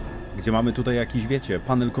 Gdzie mamy tutaj jakiś, wiecie,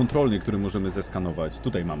 panel kontrolny, który możemy zeskanować.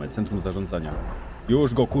 Tutaj mamy centrum zarządzania.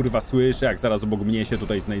 Już go kurwa słyszę, jak zaraz obok mnie się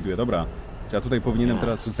tutaj znajduje. Dobra, czy ja tutaj powinienem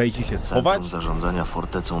teraz wejść i się schować? Centrum zarządzania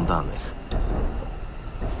fortecą danych.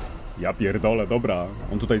 Ja pierdolę, dobra.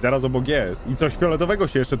 On tutaj zaraz obok jest. I coś fioletowego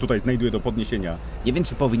się jeszcze tutaj znajduje do podniesienia. Nie wiem,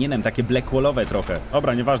 czy powinienem, takie blackwallowe trochę.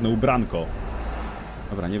 Dobra, nieważne, ubranko.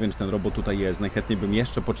 Dobra, nie wiem, czy ten robot tutaj jest. Najchętniej bym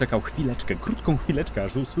jeszcze poczekał chwileczkę, krótką chwileczkę,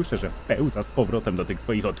 aż usłyszę, że wpełza z powrotem do tych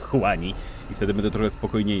swoich otchłani. I wtedy będę trochę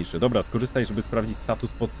spokojniejszy. Dobra, skorzystaj, żeby sprawdzić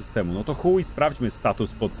status podsystemu. No to chuj, sprawdźmy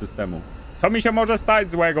status podsystemu. Co mi się może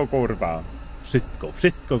stać złego, kurwa?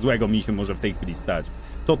 Wszystko złego mi się może w tej chwili stać.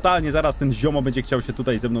 Totalnie zaraz ten ziomo będzie chciał się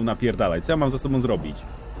tutaj ze mną napierdalać. Co ja mam ze sobą zrobić?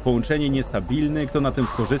 Połączenie niestabilne, kto na tym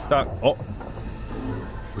skorzysta? O!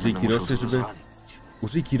 Użyj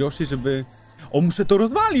kiroszy, żeby... O, muszę to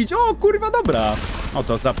rozwalić! O, kurwa, dobra! O,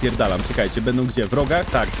 to zapierdalam. Czekajcie, będą gdzie? W rogach?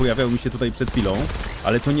 Tak, pojawiały mi się tutaj przed chwilą.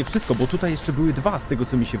 Ale to nie wszystko, bo tutaj jeszcze były dwa, z tego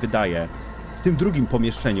co mi się wydaje. W tym drugim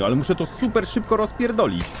pomieszczeniu, ale muszę to super szybko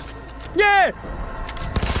rozpierdolić. Nie!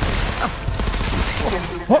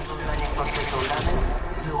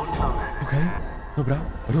 Okej, dobra,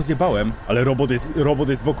 rozjebałem, ale robot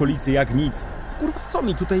jest w okolicy jak nic. Kurwa, co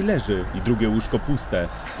mi tutaj leży? I drugie łóżko puste.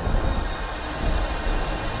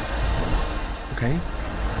 Okej.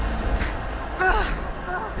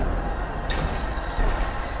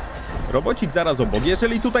 Robocik zaraz obok,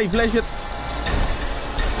 jeżeli tutaj wlezie...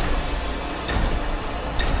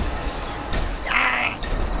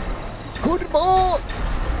 Kurwa!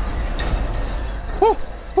 O!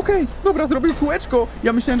 Okej, dobra, zrobił kółeczko.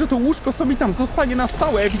 Ja myślałem, że to łóżko sobie tam zostanie na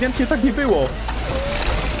stałe. Ewidentnie tak nie było.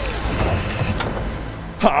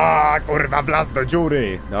 Ha, kurwa, wlazł do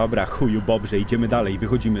dziury. Dobra, chuju bobrze, idziemy dalej,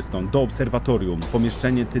 wychodzimy stąd, do obserwatorium.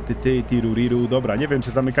 Pomieszczenie tiruriru. Dobra, nie wiem,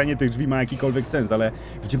 czy zamykanie tych drzwi ma jakikolwiek sens, ale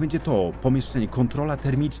gdzie będzie to pomieszczenie? Kontrola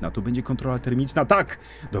termiczna, tu będzie kontrola termiczna, tak!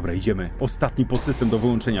 Dobra, idziemy. Ostatni podsystem do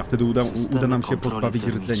wyłączenia, wtedy uda nam się pozbawić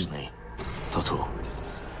rdzeni. To tu.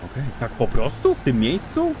 Okej, tak po prostu? W tym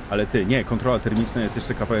miejscu? Ale ty, nie, kontrola termiczna jest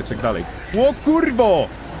jeszcze kawałeczek dalej. O kurwo!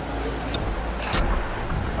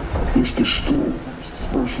 Jesteś tu,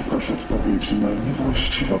 bo szukasz odpowiedzi na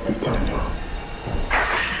niewłaściwe pytania.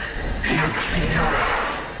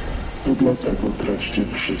 To dlatego traćcie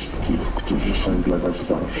wszystkich, którzy są dla was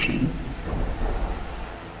ważni.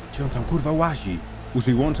 Gdzie on tam kurwa łazi?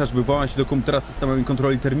 Użyj łącza, żeby włamać się do komputera z systemami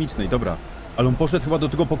kontroli termicznej, dobra. Ale on poszedł chyba do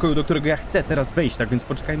tego pokoju, do którego ja chcę teraz wejść, tak więc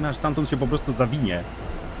poczekajmy, aż stamtąd się po prostu zawinie.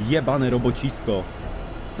 Jebane robocisko.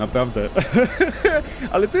 Naprawdę.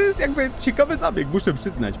 Ale to jest jakby ciekawy zabieg, muszę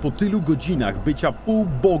przyznać. Po tylu godzinach bycia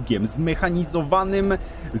półbogiem, zmechanizowanym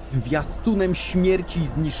zwiastunem śmierci i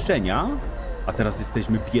zniszczenia, a teraz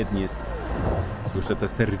jesteśmy biedni. Słyszę te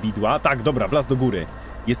serwidła. Tak, dobra, wlazł do góry.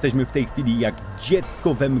 Jesteśmy w tej chwili jak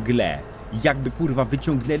dziecko we mgle. Jakby kurwa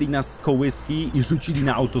wyciągnęli nas z kołyski i rzucili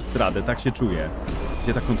na autostradę, tak się czuję.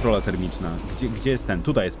 Gdzie ta kontrola termiczna? Gdzie jest ten?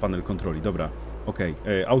 Tutaj jest panel kontroli, dobra. Okej,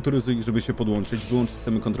 autoryzuj, żeby się podłączyć, wyłącz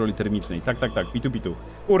systemy kontroli termicznej. Tak, pitu.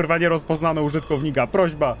 Kurwa, nie rozpoznano użytkownika,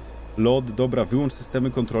 prośba. Load, dobra, wyłącz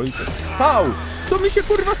systemy kontroli. Au! Co mi się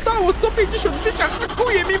kurwa stało? 150 życia,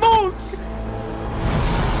 hakuje mi mózg!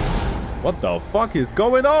 What the fuck is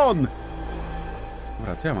going on?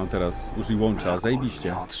 Dobra, co ja mam teraz? Użyj łącza,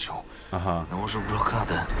 zajebiście. Aha. Nałożył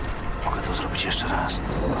blokadę. Mogę to zrobić jeszcze raz.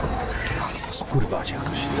 O kurwa.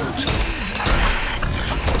 Jakoś inaczej.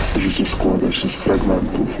 Życie składa się z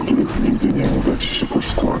fragmentów, których nigdy nie uda ci się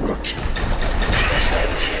poskładać.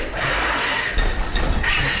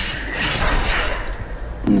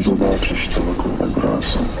 Nie zobaczysz całego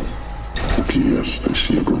obrazu, póki jesteś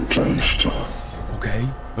jego częścią. Okej,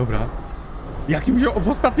 dobra. w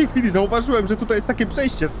ostatniej chwili zauważyłem, że tutaj jest takie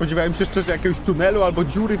przejście. Spodziewałem się szczerze jakiegoś tunelu albo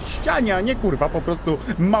dziury w ścianie, a nie kurwa po prostu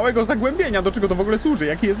małego zagłębienia. Do czego to w ogóle służy?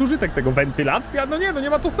 Jaki jest użytek tego? Wentylacja? No nie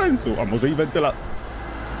ma to sensu. A może i wentylacja?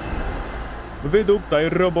 Wydupcaj,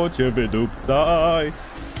 robocie, wydupcaj.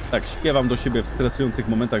 Tak, śpiewam do siebie w stresujących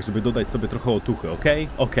momentach, żeby dodać sobie trochę otuchy, okej?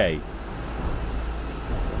 Okej.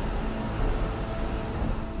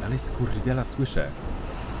 Dalej skurwiela słyszę.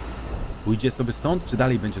 Pójdzie sobie stąd, czy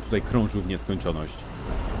dalej będzie tutaj krążył w nieskończoność?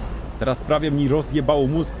 Teraz prawie mi rozjebało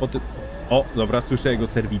mózg po tym... O, dobra, słyszę jego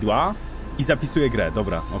serwidła i zapisuję grę.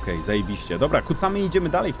 Dobra, okej, zajebiście. Dobra, kucamy i idziemy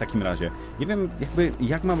dalej w takim razie. Nie wiem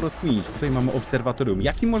jak mam rozkminić. Tutaj mamy obserwatorium.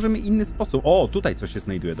 Jaki możemy inny sposób... O, tutaj coś się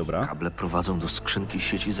znajduje, dobra. Kable prowadzą do skrzynki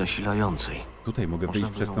sieci zasilającej. Tutaj mogę wyjść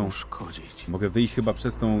przez tą... uszkodzić. Mogę wyjść chyba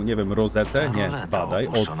przez tą, nie wiem, rozetę? Nie, roleta zbadaj,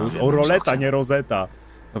 opuszczona otwórz. w O, jednym z roleta, okien. nie rozeta.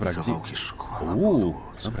 Dobra, gdzie... Kawałki szkła na podłodze.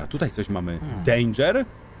 Dobra, tutaj coś mamy. Danger.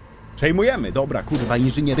 Przejmujemy. Dobra, kurwa,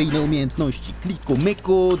 inżynieryjne umiejętności. Kliku,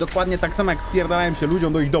 myku. Dokładnie tak samo, jak wpierdalałem się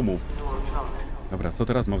ludziom do ich domów. Dobra, co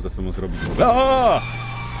teraz mam ze sobą zrobić?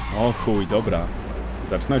 O chuj, dobra.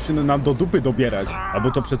 Zaczynają się nam do dupy dobierać.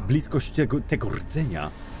 Albo to przez bliskość tego rdzenia.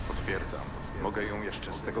 Potwierdzam. Mogę ją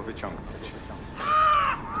jeszcze z tego wyciągnąć.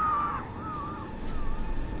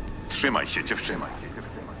 Trzymaj się, dziewczyno.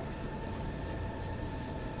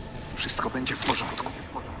 Wszystko będzie w porządku.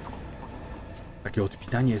 Takie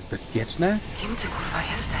odpinanie jest bezpieczne? Kim ty kurwa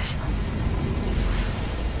jesteś?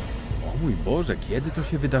 O mój Boże, kiedy to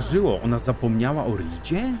się wydarzyło? Ona zapomniała o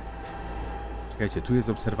Ridzie? Czekajcie, tu jest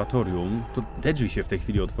obserwatorium. Tu te drzwi się w tej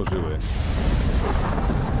chwili otworzyły.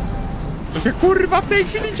 Co się kurwa w tej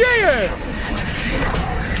chwili dzieje?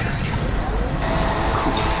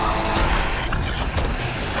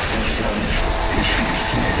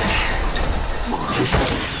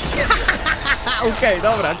 Okej,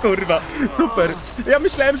 dobra, kurwa, super. Ja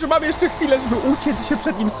myślałem, że mam jeszcze chwilę, żeby uciec i się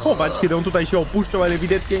przed nim schować, kiedy on tutaj się opuszczał, ale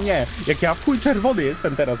ewidentnie nie. Jak ja w chuj czerwony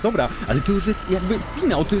jestem teraz, dobra, ale to już jest jakby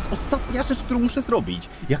finał, to jest ostatnia rzecz, którą muszę zrobić.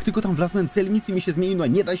 Jak tylko tam wlazłem, cel misji mi się zmienił, no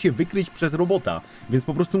nie da się wykryć przez robota, więc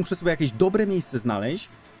po prostu muszę sobie jakieś dobre miejsce znaleźć,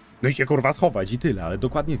 no i się kurwa schować i tyle, ale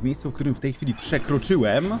dokładnie w miejscu, w którym w tej chwili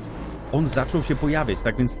przekroczyłem, on zaczął się pojawiać,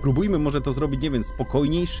 tak więc spróbujmy może to zrobić, nie wiem,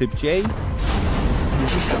 spokojniej, szybciej.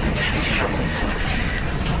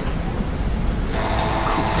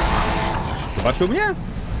 Zobaczył mnie?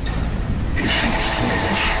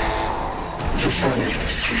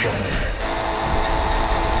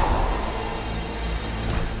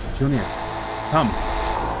 Gdzie on jest? Tam.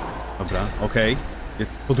 Dobra, okej.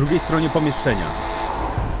 Jest po drugiej stronie pomieszczenia.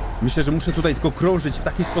 Myślę, że muszę tutaj tylko krążyć w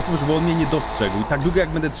taki sposób, żeby on mnie nie dostrzegł. I tak długo jak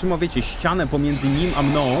będę trzymał, wiecie, ścianę pomiędzy nim a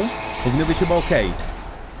mną, powinno być chyba okej.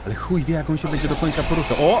 Ale chuj wie, jak on się będzie do końca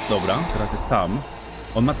poruszał. O, dobra, teraz jest tam.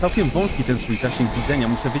 On ma całkiem wąski ten swój zasięg widzenia.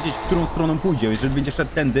 Muszę wiedzieć, którą stroną pójdzie. Jeżeli będzie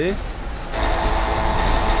szedł tędy...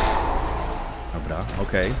 Dobra,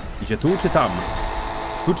 okej. Idzie tu czy tam?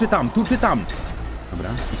 Tu czy tam? Tu czy tam? Dobra,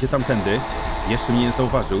 idzie tamtędy. Jeszcze mnie nie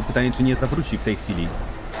zauważył. Pytanie, czy nie zawróci w tej chwili.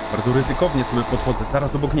 Bardzo ryzykownie sobie podchodzę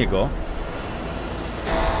zaraz obok niego.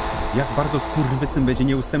 Jak bardzo skurwysyn będzie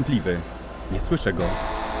nieustępliwy. Nie słyszę go.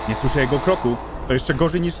 Nie słyszę jego kroków. To jeszcze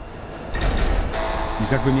gorzej niż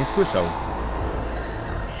jakby mnie słyszał.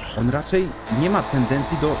 On raczej nie ma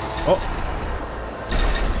tendencji do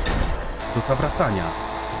zawracania.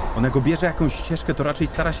 On jak bierze jakąś ścieżkę, to raczej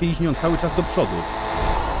stara się iść nią cały czas do przodu.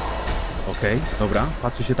 Okej, dobra,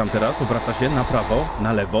 patrzy się tam teraz, obraca się na prawo,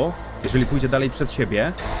 na lewo. Jeżeli pójdzie dalej przed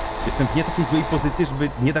siebie, jestem w nie takiej złej pozycji, żeby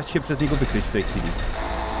nie dać się przez niego wykryć w tej chwili.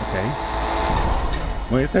 Okej.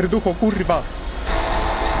 Moje serducho, kurwa!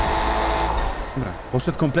 Dobra,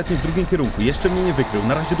 poszedł kompletnie w drugim kierunku. Jeszcze mnie nie wykrył.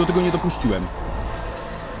 Na razie do tego nie dopuściłem.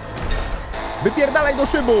 Wypierdalaj do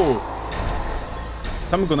szybu!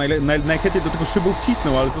 Sam go najchętniej do tego szybu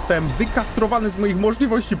wcisnął, ale zostałem wykastrowany z moich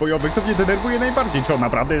możliwości bojowych. To mnie denerwuje najbardziej. Czy on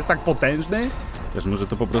naprawdę jest tak potężny? Też może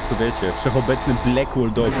to po prostu, wiecie, wszechobecny Black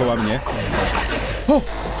Wall dookoła mnie. O!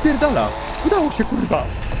 Spierdala! Udało się, kurwa!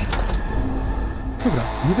 Dobra,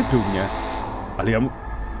 nie wykrył mnie. Ale ja mu...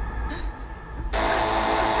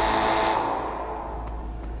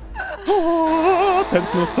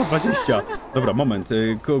 Tętno 120. Dobra, moment.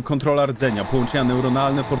 Kontrola rdzenia, połączenia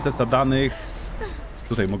neuronalne, forteca danych.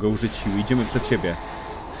 Tutaj mogę użyć siły. Idziemy przed siebie.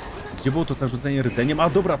 Gdzie było to zarzucenie rdzeniem? A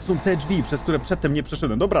dobra, to są te drzwi, przez które przedtem nie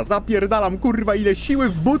przeszedłem. Dobra, zapierdalam, kurwa, ile siły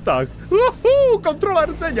w butach. Kontrola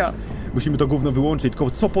rdzenia. Musimy to gówno wyłączyć,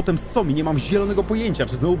 tylko co potem z Somi? Nie mam zielonego pojęcia.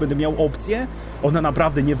 Czy znowu będę miał opcję? Ona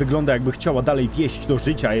naprawdę nie wygląda, jakby chciała dalej wieść do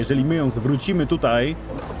życia. Jeżeli my ją zwrócimy tutaj...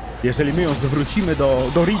 Jeżeli my ją zwrócimy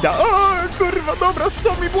do Rida... O, kurwa, dobra,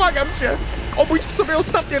 Somi, błagam cię! Obudź w sobie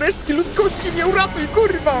ostatnie resztki ludzkości, nie uratuj,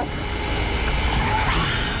 kurwa!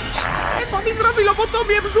 Typa mi zrobi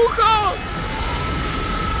lobotomię brzucha!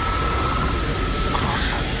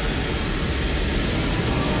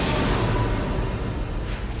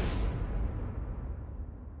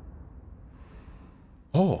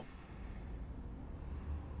 O!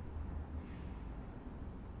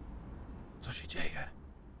 Co się dzieje?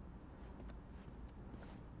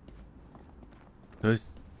 To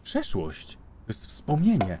jest przeszłość. To jest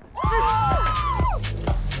wspomnienie.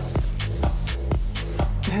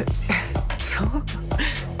 Co?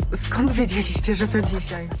 Skąd wiedzieliście, że to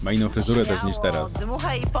dzisiaj? Ma inną fryzurę też niż teraz.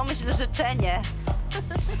 Dmuchaj i pomyśl życzenie.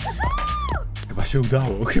 Chyba się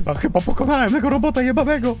udało. Chyba pokonałem tego robota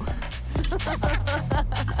jebanego.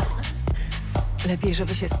 Lepiej,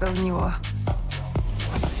 żeby się spełniło.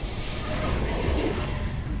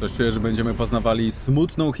 To czuję, że będziemy poznawali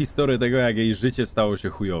smutną historię tego, jak jej życie stało się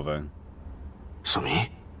chujowe. Somi?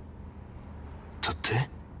 To ty?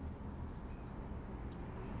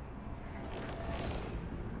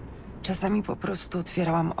 Czasami po prostu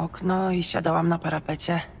otwierałam okno i siadałam na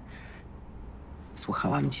parapecie.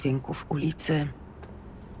 Słuchałam dźwięków ulicy.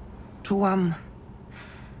 Czułam,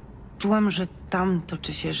 że tam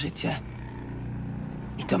toczy się życie.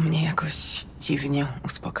 I to mnie jakoś dziwnie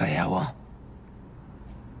uspokajało.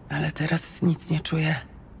 Ale teraz nic nie czuję.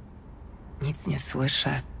 Nic nie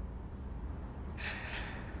słyszę.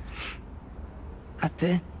 A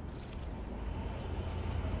ty?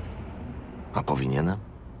 A powinienem?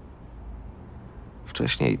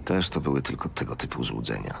 Wcześniej też to były tylko tego typu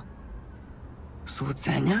złudzenia.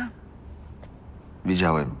 Złudzenia?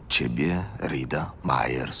 Widziałem ciebie, Rida,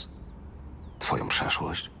 Myers, twoją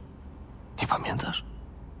przeszłość. Nie pamiętasz?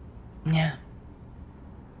 Nie.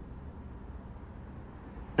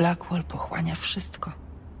 Blackwall pochłania wszystko.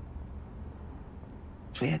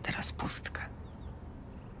 Czuję teraz pustkę.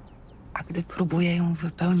 A gdy próbuję ją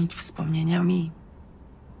wypełnić wspomnieniami,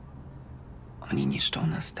 oni niszczą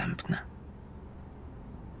następne.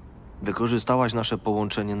 Wykorzystałaś nasze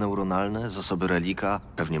połączenie neuronalne, zasoby relika,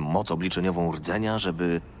 pewnie moc obliczeniową rdzenia,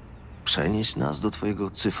 żeby przenieść nas do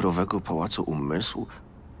twojego cyfrowego pałacu umysłu?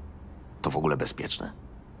 To w ogóle bezpieczne?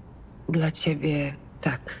 Dla ciebie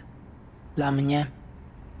tak. Dla mnie.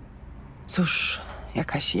 Cóż,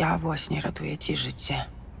 jakaś ja właśnie ratuje ci życie.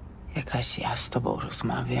 Jakaś ja z tobą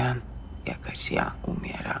rozmawia. Jakaś ja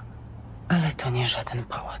umiera. Ale to nie żaden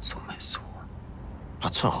pałac umysłu. A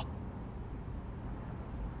co?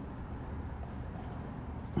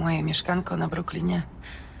 Moje mieszkanko na Brooklynie.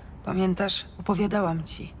 Pamiętasz? Opowiadałam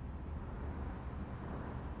ci.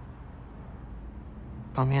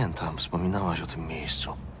 Pamiętam, wspominałaś o tym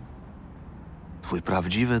miejscu. Twój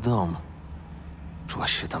prawdziwy dom.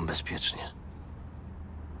 Czułaś się tam bezpiecznie.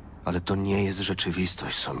 Ale to nie jest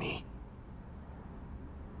rzeczywistość, Somi.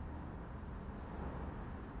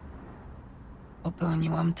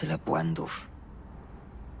 Popełniłam tyle błędów.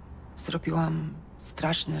 Zrobiłam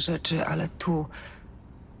straszne rzeczy, ale tu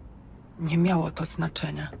nie miało to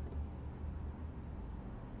znaczenia.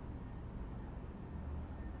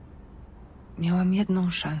 Miałam jedną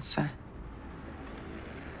szansę.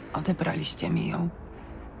 Odebraliście mi ją.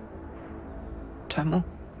 Czemu?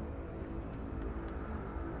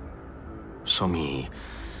 Somi,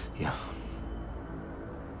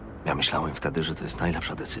 ja myślałem wtedy, że to jest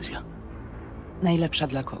najlepsza decyzja. Najlepsza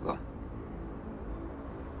dla kogo?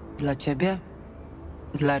 Dla ciebie?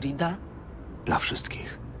 Dla Rida? Dla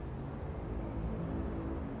wszystkich.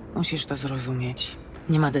 Musisz to zrozumieć.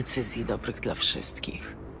 Nie ma decyzji dobrych dla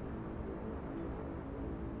wszystkich.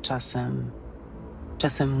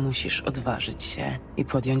 Czasem musisz odważyć się i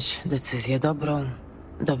podjąć decyzję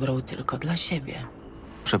dobrą tylko dla siebie.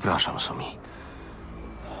 Przepraszam, Somi.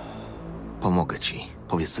 Pomogę ci.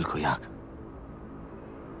 Powiedz tylko jak.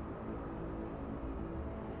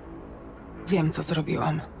 Wiem, co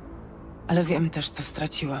zrobiłam, ale wiem też, co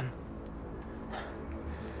straciłam.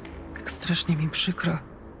 Tak strasznie mi przykro.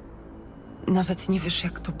 Nawet nie wiesz,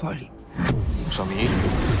 jak to boli. Somi?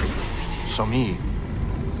 Somi?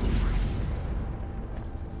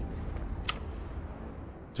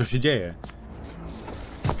 Co się dzieje?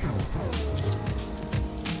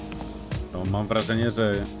 No, mam wrażenie,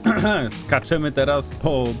 że skaczemy teraz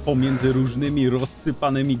pomiędzy różnymi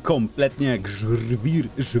rozsypanymi kompletnie jak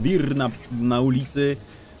żwir na ulicy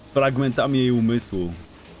fragmentami jej umysłu,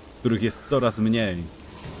 których jest coraz mniej.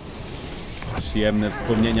 Przyjemne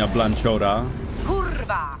wspomnienia blanciora,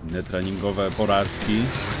 Kurwa! netreningowe porażki.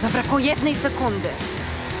 Zabrakło 1 sekundy.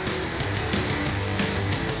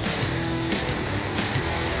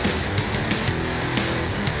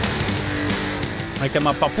 Jakie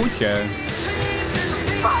ma papucie.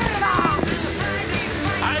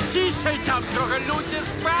 Ale ciszej tam, trochę ludzie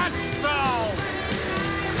spać chcą!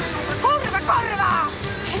 Kurwa!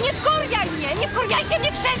 Wkurwiajcie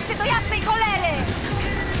mnie wszyscy do jasnej cholery!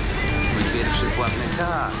 Mój pierwszy płatny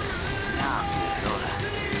hak. Ja pierdolę.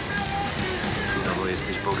 No bo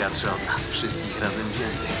jesteś bogatszy od nas wszystkich razem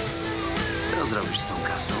wziętych. Co zrobisz z tą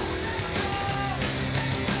kasą?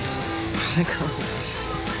 Przekonasz.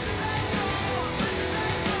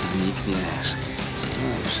 Znikniesz.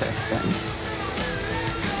 No, przestań.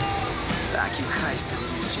 Z takim hajsem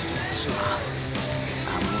nic cię tu nie trzyma.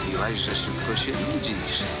 A mówiłaś, że szybko się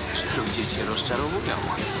nudzisz, że ludzie cię rozczarowują.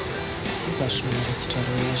 Ty też mnie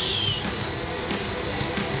rozczarujesz.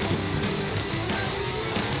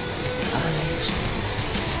 Ale jeszcze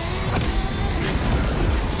gdzieś.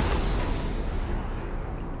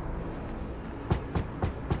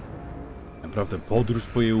 Naprawdę, podróż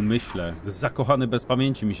po jej umyśle. Zakochany bez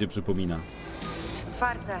pamięci mi się przypomina.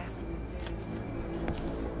 Otwarte.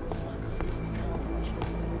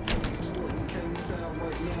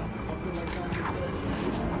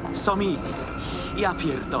 Somi, ja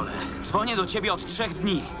pierdolę. Dzwonię do ciebie od 3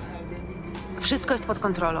 dni. Wszystko jest pod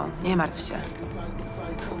kontrolą, nie martw się.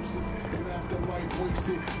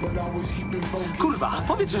 Kurwa,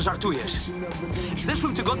 powiedz, że żartujesz. W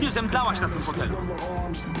zeszłym tygodniu zemdlałaś na tym fotelu.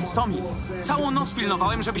 Somi, całą noc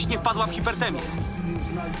pilnowałem, żebyś nie wpadła w hipertemię.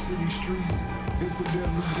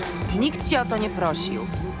 Nikt cię o to nie prosił.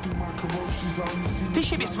 Ty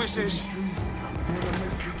siebie słyszysz?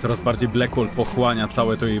 Coraz bardziej Blackwall pochłania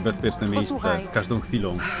całe to jej bezpieczne miejsce Posłuchaj. z każdą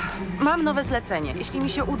chwilą. Mam nowe zlecenie. Jeśli mi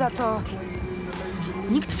się uda, to...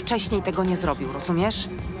 Nikt wcześniej tego nie zrobił, rozumiesz?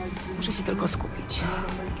 Muszę się tylko skupić.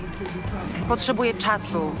 Potrzebuję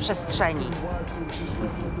czasu, przestrzeni.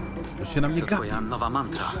 To się na mnie To gapi. twoja nowa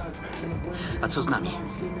mantra. A co z nami?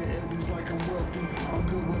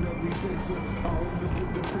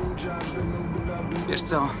 Wiesz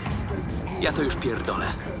co? Ja to już pierdolę.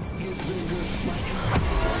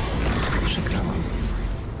 Przegrałam.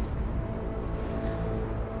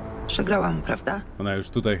 Przegrałam, prawda? Ona już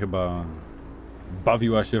tutaj chyba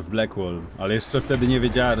bawiła się w Blackwall, ale jeszcze wtedy nie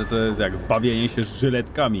wiedziała, że to jest jak bawienie się z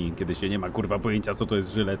żyletkami, kiedy się nie ma kurwa pojęcia, co to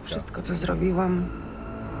jest żyletka. Wszystko, co zrobiłam,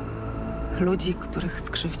 ludzi, których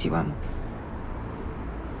skrzywdziłam,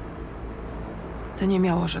 to nie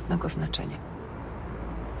miało żadnego znaczenia.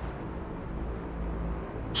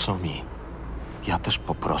 Somi, ja też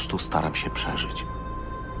po prostu staram się przeżyć.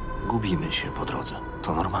 Gubimy się po drodze.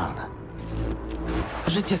 To normalne.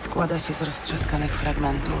 Życie składa się z roztrzaskanych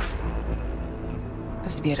fragmentów.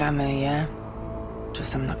 Zbieramy je,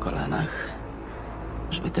 czasem na kolanach,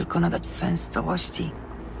 żeby tylko nadać sens całości,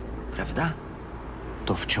 prawda?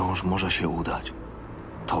 To wciąż może się udać.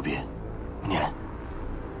 Tobie. Mnie.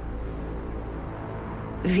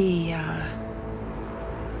 Wi, ja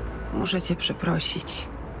muszę cię przeprosić.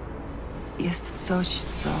 Jest coś,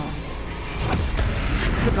 co...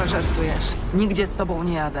 Chyba żartujesz. Nigdzie z tobą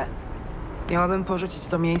nie jadę. Miałabym porzucić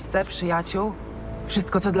to miejsce, przyjaciół,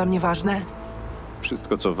 wszystko, co dla mnie ważne.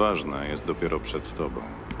 Wszystko, co ważne, jest dopiero przed tobą.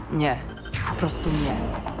 Nie, po prostu nie.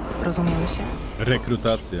 Rozumiemy się?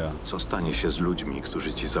 Rekrutacja. Co stanie się z ludźmi,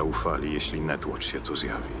 którzy ci zaufali, jeśli Netwatch się tu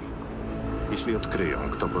zjawi? Jeśli odkryją,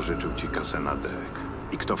 kto pożyczył ci kasę na dek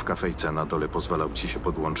i kto w kafejce na dole pozwalał ci się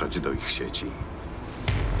podłączać do ich sieci?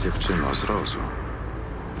 Dziewczyno, zrozum.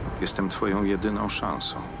 Jestem twoją jedyną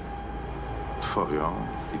szansą. Twoją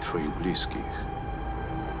i twoich bliskich.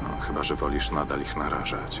 No, chyba że wolisz nadal ich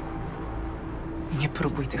narażać. Nie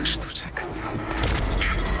próbuj tych sztuczek.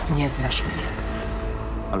 Nie znasz mnie.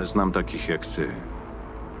 Ale znam takich jak ty.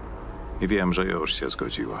 I wiem, że już się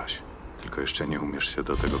zgodziłaś. Tylko jeszcze nie umiesz się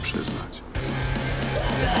do tego przyznać.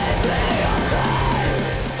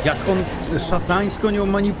 Jak on szatańsko nią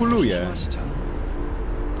manipuluje. Przyszłością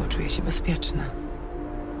poczuję się bezpieczna.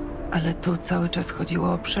 Ale tu cały czas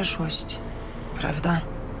chodziło o przeszłość, prawda?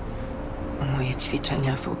 O moje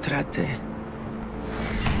ćwiczenia z utraty.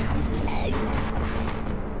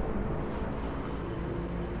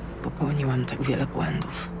 Popełniłam tak wiele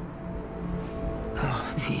błędów.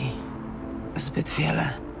 O, Wi, zbyt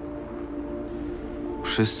wiele.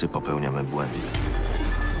 Wszyscy popełniamy błędy.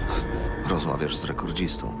 Rozmawiasz z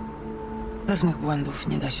rekordzistą. Pewnych błędów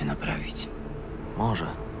nie da się naprawić. Może.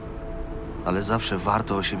 Ale zawsze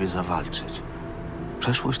warto o siebie zawalczyć.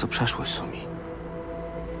 Przeszłość to przeszłość, Somi.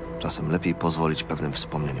 Czasem lepiej pozwolić pewnym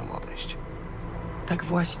wspomnieniom odejść. Tak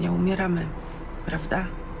właśnie umieramy, prawda?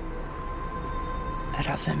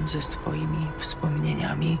 Razem ze swoimi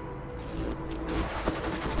wspomnieniami.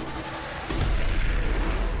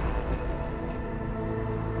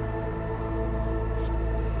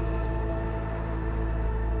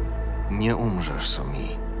 Nie umrzesz, Somi.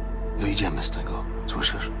 Wyjdziemy z tego.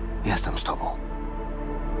 Słyszysz? Jestem z tobą.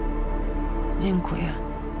 Dziękuję.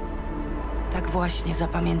 Tak właśnie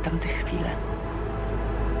zapamiętam te chwile.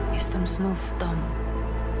 Jestem znów w domu.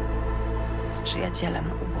 Z przyjacielem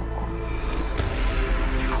u boku.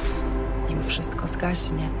 Nim wszystko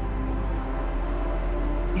zgaśnie,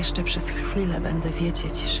 jeszcze przez chwilę będę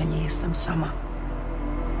wiedzieć, że nie jestem sama.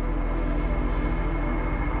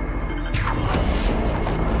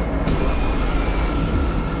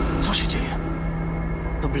 Co się dzieje?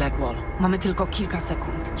 To Blackwall. Mamy tylko kilka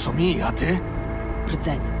sekund. Somi, a ty?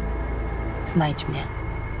 Rdzenie. Znajdź mnie.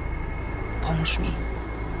 Pomóż mi.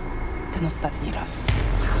 Ten ostatni raz.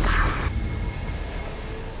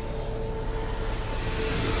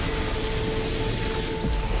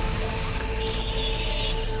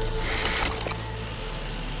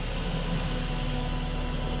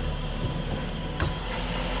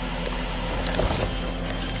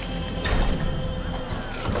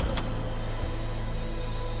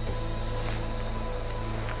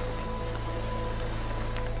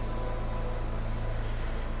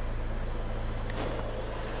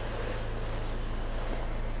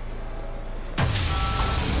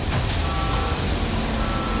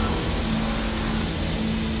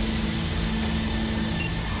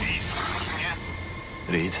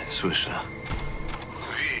 Reed, słyszę.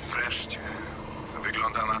 Wreszcie.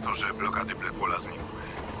 Wygląda na to, że blokady Blackwalla znikły.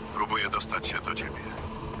 Próbuję dostać się do ciebie.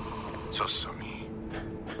 Co z Somi?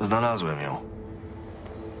 Znalazłem ją.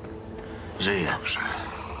 Żyje. Dobrze.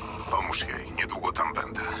 Pomóż jej, niedługo tam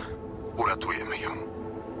będę. Uratujemy ją.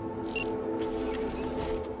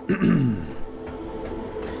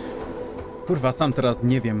 Kurwa, sam teraz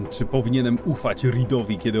nie wiem, czy powinienem ufać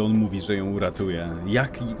Reedowi, kiedy on mówi, że ją uratuje.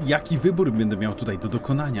 Jaki wybór będę miał tutaj do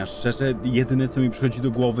dokonania? Szczerze, jedyne co mi przychodzi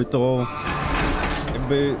do głowy to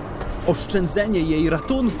jakby oszczędzenie jej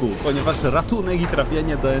ratunku, ponieważ ratunek i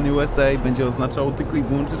trafienie do NUSA będzie oznaczało tylko i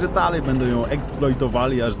wyłącznie, że dalej będą ją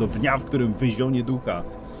eksploitowali aż do dnia, w którym wyzionie ducha.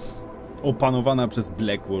 Opanowana przez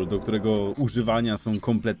Blackwall, do którego używania są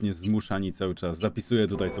kompletnie zmuszani cały czas. Zapisuję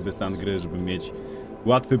tutaj sobie stan gry, żeby mieć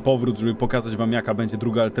łatwy powrót, żeby pokazać wam, jaka będzie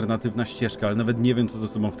druga alternatywna ścieżka, ale nawet nie wiem, co ze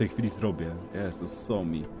sobą w tej chwili zrobię. Jezus,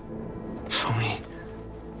 Somi. Somi.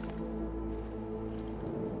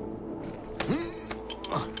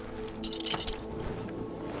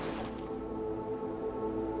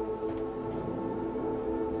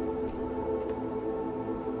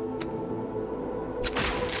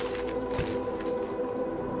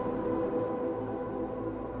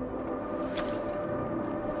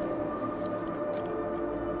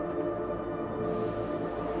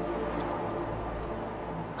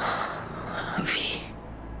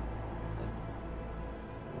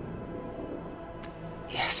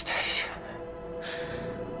 Jesteś.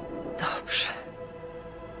 Dobrze.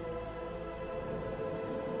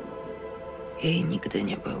 Jej nigdy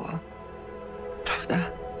nie było. Prawda?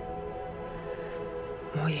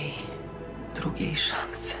 Mojej drugiej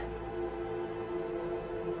szansy.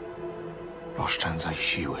 Oszczędzaj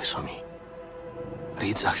siły, Somi.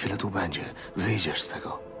 Reed za chwilę tu będzie. Wyjdziesz z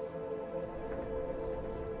tego.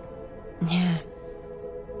 Nie.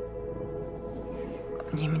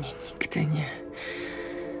 Oni mnie nigdy nie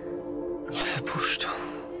wypuszczą.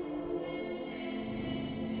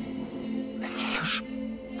 Mnie już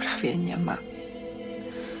prawie nie ma.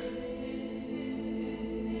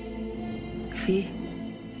 Wi,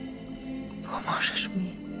 pomożesz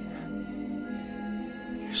mi?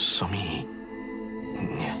 Somi.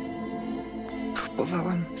 Nie.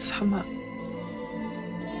 Próbowałam sama.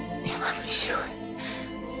 Nie mam siły.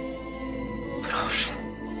 Proszę.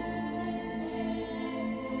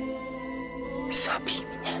 Zabij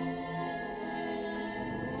mnie.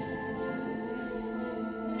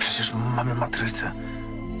 Przecież mamy matrycę.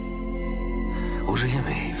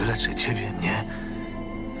 Użyjemy jej, wyleczę ciebie, mnie.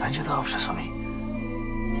 Będzie dobrze, Somi.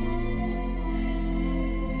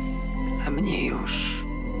 Dla mnie już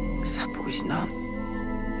za późno.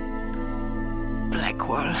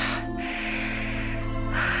 Blackwall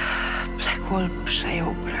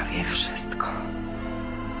przejął prawie wszystko.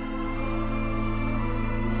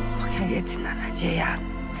 Moja jedyna nadzieja.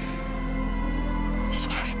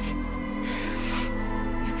 Śmierć.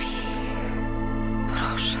 Wi,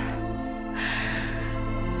 proszę.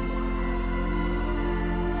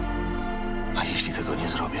 A jeśli tego nie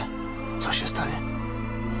zrobię, co się stanie?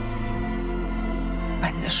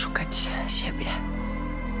 Będę szukać siebie.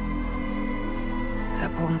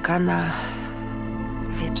 Zabłąkana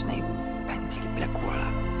w wiecznej pętli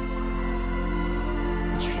Blackwalla.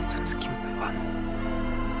 Nie wiedząc, kim byłam.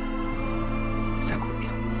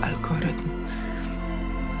 Zagubiam algorytm,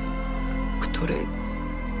 który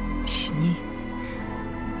śni,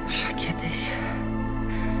 że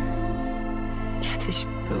kiedyś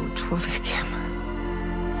był człowiekiem.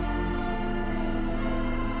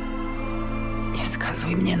 Nie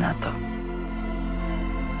nakazuj mnie na to.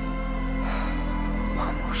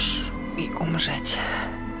 Pomóż mi umrzeć.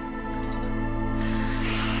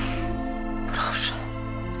 Proszę.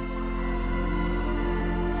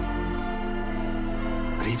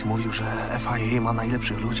 Reed mówił, że FIA ma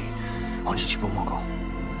najlepszych ludzi. Oni ci pomogą.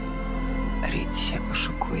 Reed się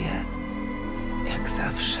oszukuje. Jak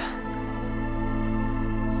zawsze.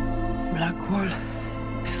 Blackwall,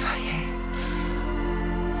 FIA.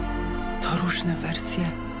 To różne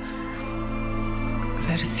wersje.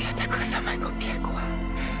 Wersje tego samego piekła.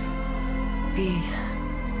 I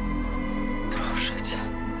proszę cię.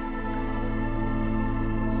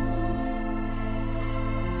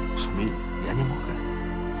 W sumie ja nie mogę.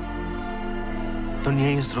 To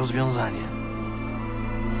nie jest rozwiązanie.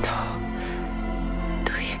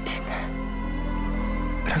 To jedyne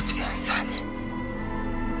rozwiązanie.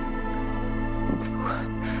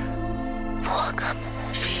 Błagam,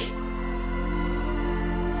 Vi.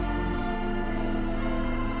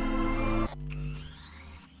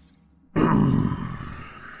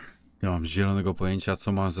 Nie mam zielonego pojęcia,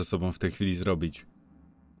 co mam ze sobą w tej chwili zrobić.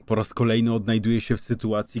 Po raz kolejny odnajduję się w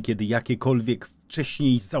sytuacji, kiedy jakiekolwiek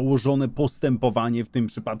wcześniej założone postępowanie, w tym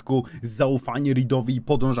przypadku zaufanie Reedowi i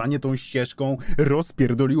podążanie tą ścieżką,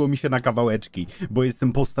 rozpierdoliło mi się na kawałeczki, bo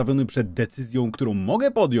jestem postawiony przed decyzją, którą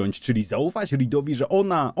mogę podjąć, czyli zaufać Reedowi, że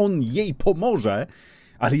on jej pomoże,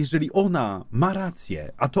 ale jeżeli ona ma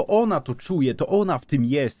rację, a to ona to czuje, to ona w tym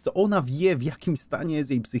jest, to ona wie, w jakim stanie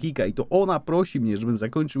jest jej psychika i to ona prosi mnie, żebym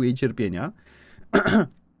zakończył jej cierpienia,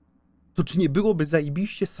 to czy nie byłoby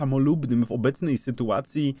zajebiście samolubnym w obecnej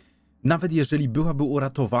sytuacji, nawet jeżeli byłaby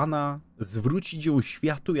uratowana, zwrócić ją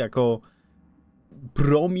światu jako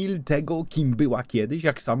promil tego, kim była kiedyś,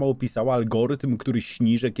 jak sama opisała algorytm, który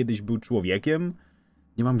śni, że kiedyś był człowiekiem?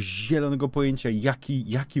 Nie mam zielonego pojęcia,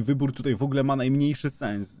 jaki wybór tutaj w ogóle ma najmniejszy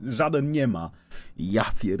sens. Żaden nie ma. Ja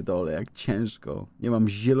pierdolę, jak ciężko. Nie mam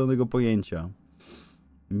zielonego pojęcia.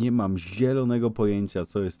 Nie mam zielonego pojęcia,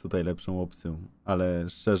 co jest tutaj lepszą opcją. Ale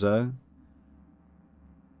szczerze,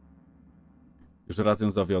 już raz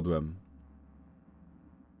ją zawiodłem.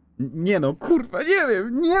 Nie no, kurwa, nie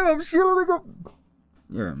wiem. Nie mam zielonego...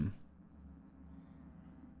 Nie wiem.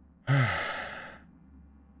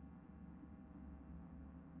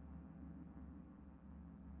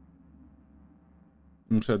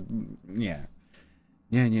 Muszę... Nie.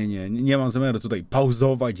 Nie mam zamiaru tutaj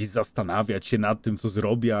pauzować i zastanawiać się nad tym, co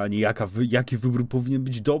zrobię, ani jaki wybór powinien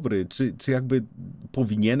być dobry. Czy jakby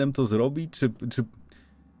powinienem to zrobić, czy...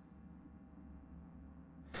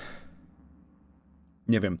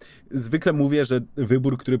 Nie wiem. Zwykle mówię, że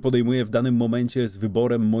wybór, który podejmuję w danym momencie jest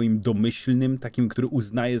wyborem moim domyślnym, takim, który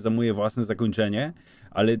uznaję za moje własne zakończenie,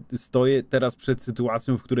 ale stoję teraz przed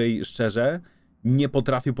sytuacją, w której szczerze nie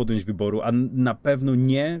potrafię podjąć wyboru, a na pewno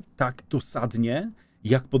nie tak dosadnie,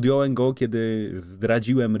 jak podjąłem go, kiedy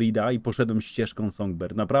zdradziłem Reeda i poszedłem ścieżką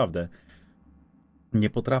Songbird. Naprawdę. Nie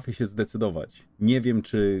potrafię się zdecydować. Nie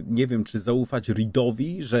wiem, czy zaufać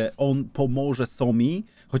Reedowi, że on pomoże Somi,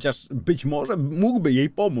 chociaż być może mógłby jej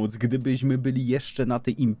pomóc, gdybyśmy byli jeszcze na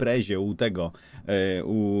tej imprezie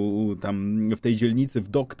tam w tej dzielnicy w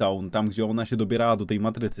Dogtown, tam gdzie ona się dobierała do tej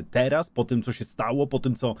matrycy. Teraz, po tym co się stało, po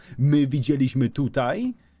tym co my widzieliśmy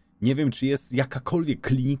tutaj, nie wiem, czy jest jakakolwiek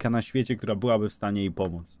klinika na świecie, która byłaby w stanie jej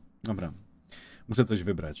pomóc. Dobra, muszę coś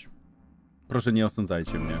wybrać. Proszę, nie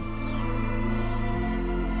osądzajcie mnie.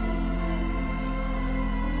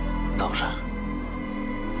 Dobrze.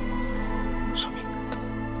 Somi.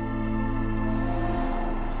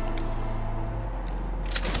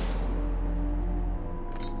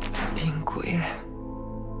 Dziękuję.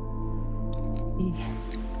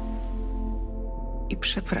 I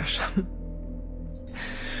przepraszam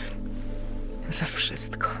za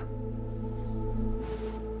wszystko.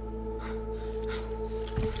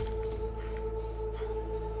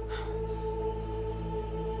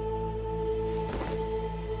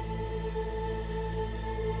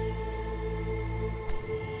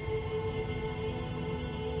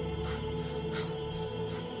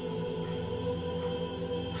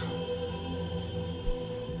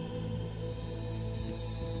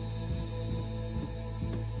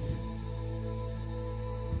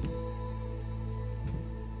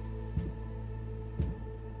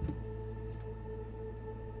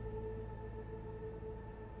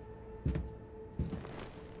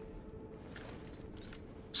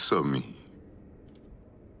 Somi.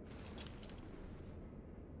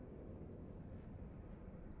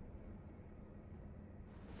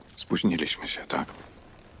 Spóźniliśmy się, tak?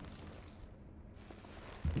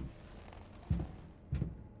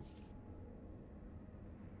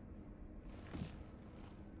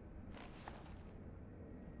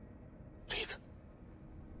 Reed,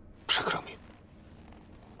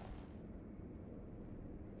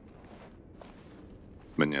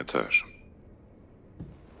 Mnie też.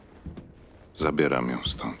 Zabieram ją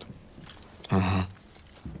stąd.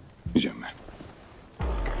 Idziemy.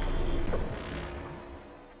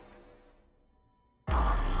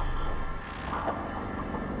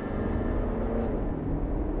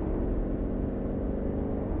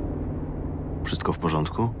 Wszystko w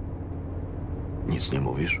porządku? Nic nie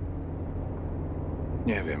mówisz?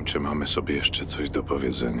 Nie wiem, czy mamy sobie jeszcze coś do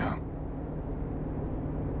powiedzenia.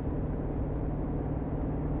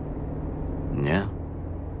 Nie?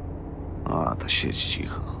 A, to siedź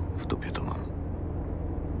cicho. W dupie to mam.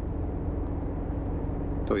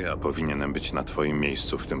 To ja powinienem być na twoim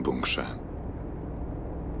miejscu w tym bunkrze.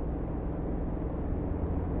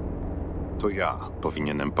 To ja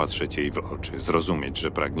powinienem patrzeć jej w oczy, zrozumieć,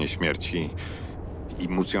 że pragnie śmierci i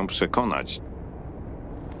móc ją przekonać.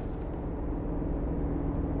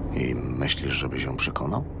 I myślisz, żebyś ją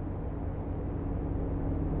przekonał?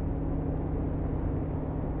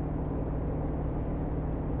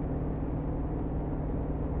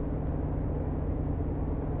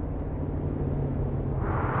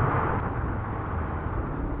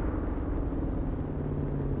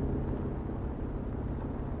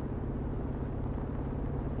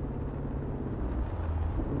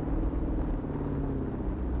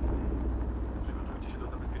 Przygotujcie się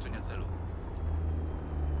do zabezpieczenia celu.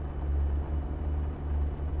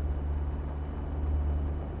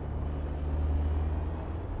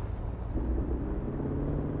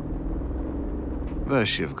 Weź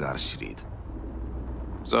się w garść, Reed.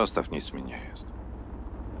 Zostaw, nic mi nie jest.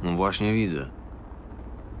 No właśnie widzę.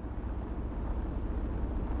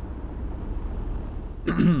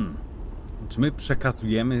 Czy my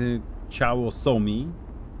przekazujemy ciało Somi?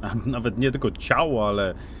 A nawet nie tylko ciało,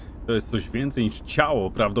 ale to jest coś więcej niż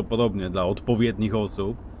ciało prawdopodobnie dla odpowiednich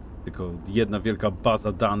osób. Tylko jedna wielka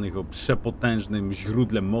baza danych o przepotężnym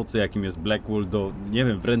źródle mocy, jakim jest Blackwall, do, nie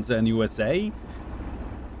wiem, w ręce NUSA?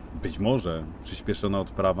 Być może. Przyspieszona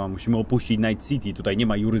odprawa. Musimy opuścić Night City. Tutaj nie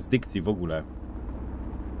ma jurysdykcji w ogóle.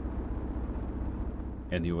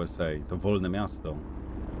 NUSA. To wolne miasto.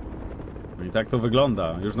 No i tak to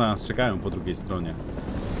wygląda. Już na nas czekają po drugiej stronie.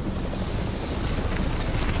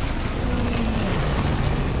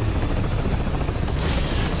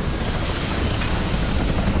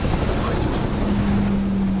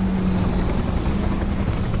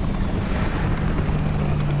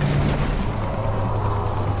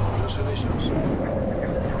 Proszę wysiąść.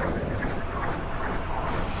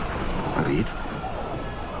 Reed?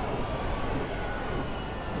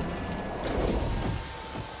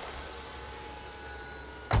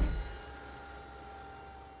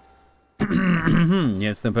 Nie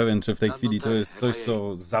jestem pewien, czy w tej chwili to jest coś,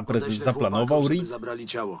 co zaplanował Reed. Zabrali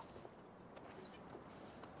ciało.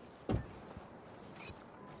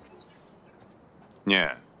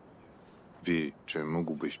 Nie. Wi, czy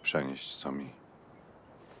mógłbyś przenieść Somi?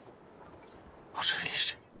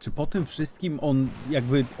 Oczywiście. Czy po tym wszystkim on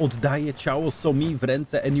jakby oddaje ciało Somi w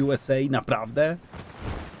ręce NUSA? Naprawdę?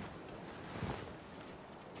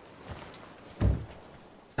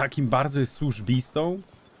 Takim bardzo jest służbistą?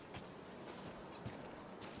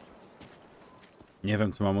 Nie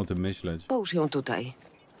wiem, co mam o tym myśleć. Połóż ją tutaj.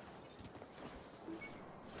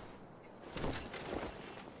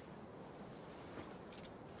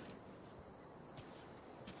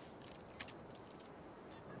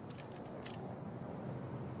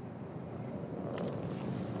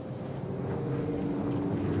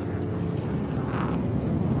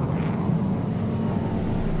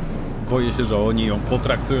 Boję się, że oni ją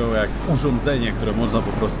potraktują jak urządzenie, które można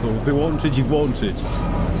po prostu wyłączyć i włączyć.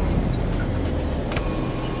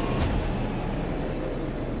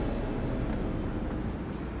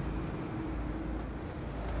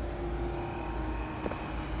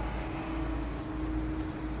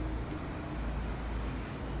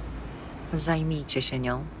 Zajmijcie się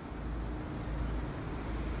nią.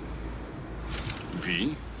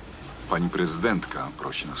 Wi? Pani prezydentka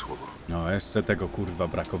prosi na słowo. No, jeszcze tego kurwa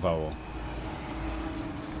brakowało.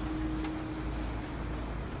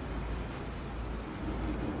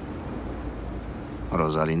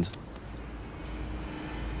 Rosalind?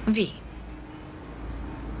 Wi.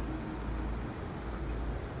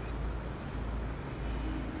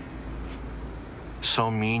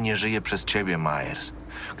 Somi nie żyje przez ciebie, Myers.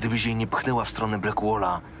 Gdybyś jej nie pchnęła w stronę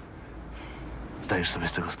Blackwalla... Zdajesz sobie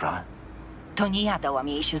z tego sprawę? To nie ja dałam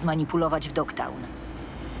jej się zmanipulować w Dogtown.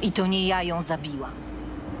 I to nie ja ją zabiłam.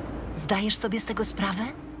 Zdajesz sobie z tego sprawę?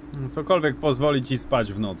 Cokolwiek pozwoli ci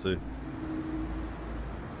spać w nocy.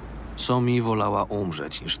 Somi wolała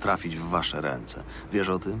umrzeć, niż trafić w wasze ręce. Wiesz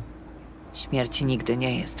o tym? Śmierć nigdy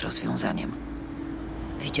nie jest rozwiązaniem.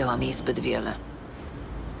 Widziałam jej zbyt wiele.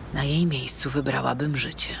 Na jej miejscu wybrałabym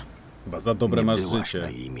życie. Chyba za dobre masz byłaś życie. na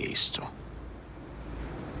jej miejscu.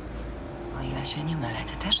 O ile się nie mylę,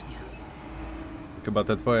 ty też nie. Chyba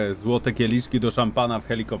te twoje złote kieliszki do szampana w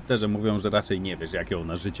helikopterze mówią, że raczej nie wiesz, jakie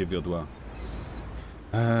ona życie wiodła.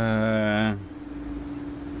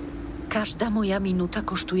 Każda moja minuta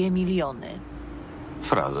kosztuje miliony.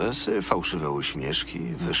 Frazesy, fałszywe uśmieszki,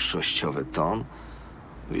 wyższościowy ton.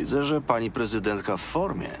 Widzę, że pani prezydentka w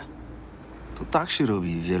formie. To tak się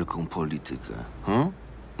robi wielką politykę.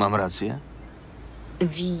 Mam rację?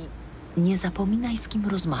 Wi, nie zapominaj, z kim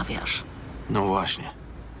rozmawiasz. No właśnie.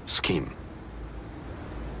 Z kim?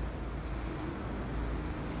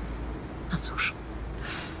 No cóż,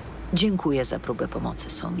 dziękuję za próbę pomocy,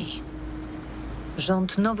 Somi.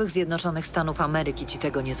 Rząd Nowych Zjednoczonych Stanów Ameryki ci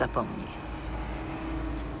tego nie zapomni.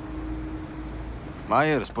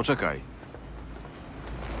 Myers, poczekaj.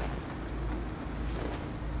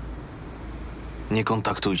 Nie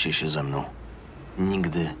kontaktujcie się ze mną.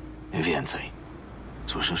 Nigdy więcej.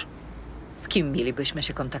 Słyszysz? Z kim mielibyśmy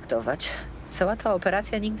się kontaktować? Cała ta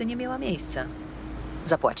operacja nigdy nie miała miejsca.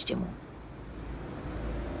 Zapłaćcie mu.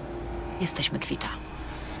 Jesteśmy kwita.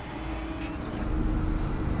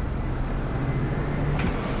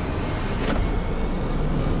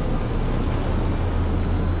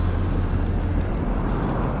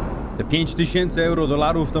 Te 5000 euro,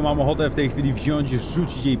 dolarów to mam ochotę w tej chwili wziąć i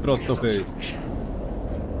rzucić jej prosto w pysk.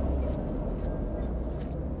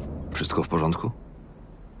 Wszystko w porządku?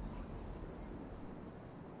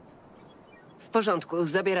 W porządku,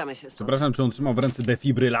 zabieramy się stąd. Przepraszam, czy on trzymał w ręce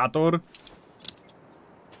defibrylator?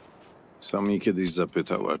 Sami kiedyś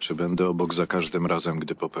zapytała, czy będę obok za każdym razem,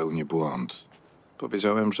 gdy popełni błąd.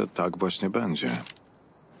 Powiedziałem, że tak właśnie będzie.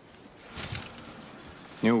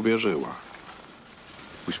 Nie uwierzyła.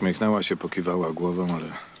 Uśmiechnęła się, pokiwała głową, ale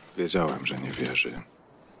wiedziałem, że nie wierzy.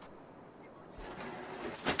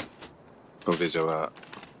 Powiedziała: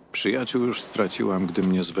 przyjaciół już straciłam, gdy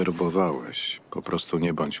mnie zwerbowałeś. Po prostu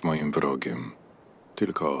nie bądź moim wrogiem.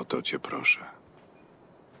 Tylko o to cię proszę.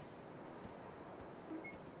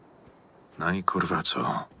 No i kurwa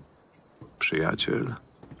co? Przyjaciel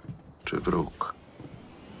czy wróg?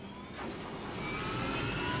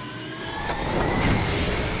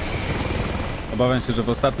 Obawiam się, że w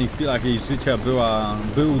ostatnich chwilach jej życia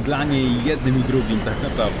był dla niej jednym i drugim tak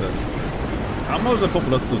naprawdę. A może po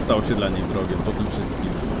prostu stał się dla niej wrogiem po tym wszystkim.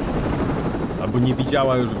 Albo nie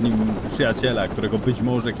widziała już w nim przyjaciela, którego być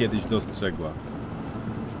może kiedyś dostrzegła.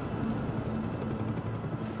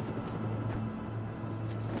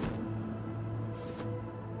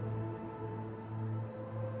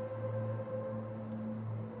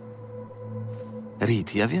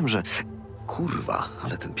 Reed, ja wiem, że... Kurwa,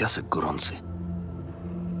 ale ten piasek gorący.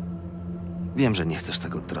 Wiem, że nie chcesz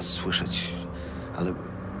tego teraz słyszeć, ale...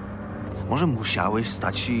 Może musiałeś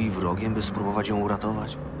stać się jej wrogiem, by spróbować ją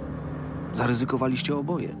uratować? Zaryzykowaliście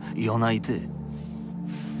oboje. I ona, i ty.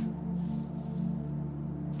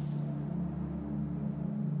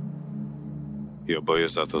 I oboje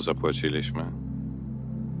za to zapłaciliśmy.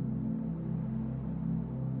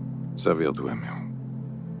 Zawiodłem ją.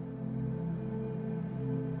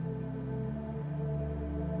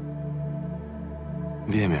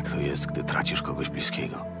 Wiem, jak to jest, gdy tracisz kogoś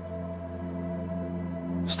bliskiego.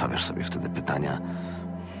 Stawiasz sobie wtedy pytania,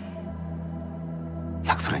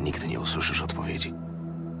 na które nigdy nie usłyszysz odpowiedzi.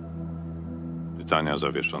 Pytania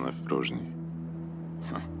zawieszone w próżni.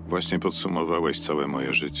 Właśnie podsumowałeś całe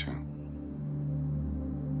moje życie.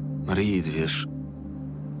 Reed, wiesz,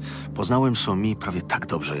 poznałem Somi prawie tak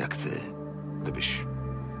dobrze jak ty. Gdybyś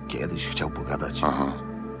kiedyś chciał pogadać. Aha.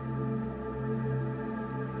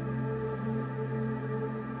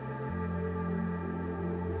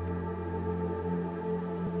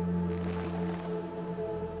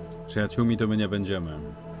 Przyjaciółmi to my nie będziemy.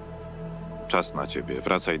 Czas na ciebie.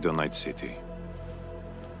 Wracaj do Night City.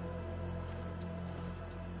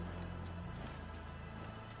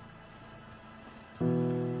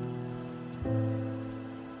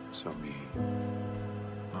 Somi,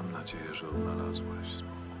 mam nadzieję, że odnalazłeś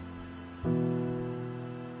spokój.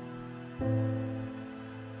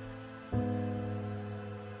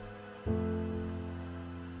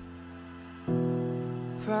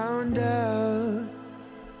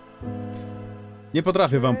 Nie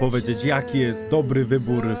potrafię wam powiedzieć, jaki jest dobry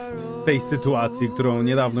wybór w tej sytuacji, którą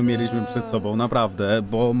niedawno mieliśmy przed sobą, naprawdę,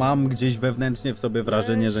 bo mam gdzieś wewnętrznie w sobie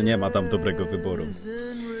wrażenie, że nie ma tam dobrego wyboru.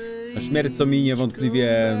 Śmierć Somi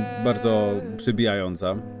niewątpliwie bardzo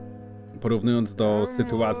przybijająca. porównując do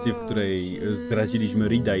sytuacji, w której zdradziliśmy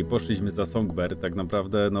Reeda i poszliśmy za Songbird, tak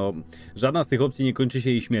naprawdę, no, żadna z tych opcji nie kończy się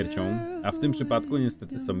jej śmiercią, a w tym przypadku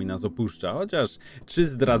niestety Somi nas opuszcza. Chociaż czy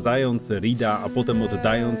zdradzając Reeda, a potem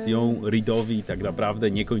oddając ją Reedowi, tak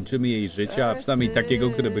naprawdę nie kończymy jej życia, przynajmniej takiego,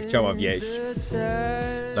 które by chciała wieść.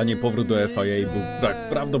 Dla niej powrót do FIA był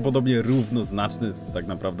prawdopodobnie równoznaczny z tak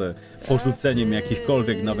naprawdę porzuceniem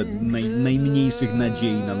jakichkolwiek, nawet najmniejszych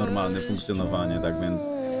nadziei na normalne funkcjonowanie, tak więc...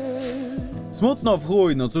 Smutno w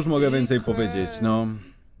chuj, no cóż mogę więcej powiedzieć, no...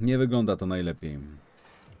 Nie wygląda to najlepiej.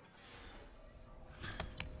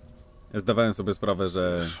 Zdawałem sobie sprawę,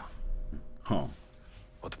 że...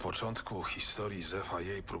 Od początku historii z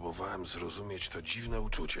FIA próbowałem zrozumieć to dziwne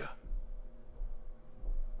uczucie.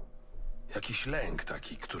 Jakiś lęk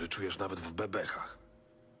taki, który czujesz nawet w bebechach.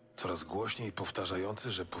 Coraz głośniej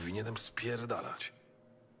powtarzający, że powinienem spierdalać.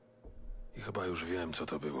 I chyba już wiem, co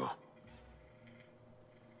to było.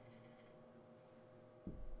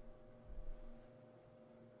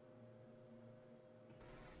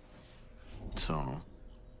 Co?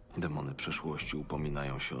 Demony przeszłości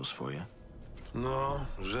upominają się o swoje? No,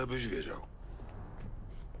 żebyś wiedział.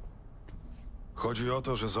 Chodzi o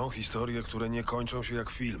to, że są historie, które nie kończą się jak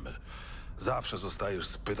filmy. Zawsze zostajesz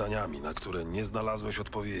z pytaniami, na które nie znalazłeś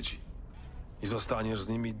odpowiedzi. I zostaniesz z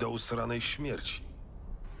nimi do usranej śmierci.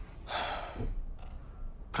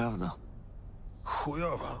 Prawda.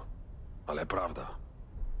 Chujowa, ale prawda.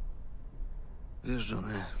 Wiesz,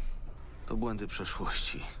 Johnny, to błędy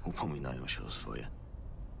przeszłości upominają się o swoje.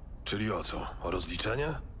 Czyli o co? O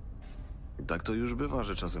rozliczenie? Tak to już bywa,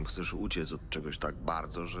 że czasem chcesz uciec od czegoś tak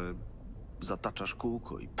bardzo, że zataczasz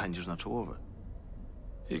kółko i pędzisz na czołowe.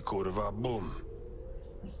 I kurwa bum.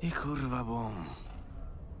 I kurwa bum.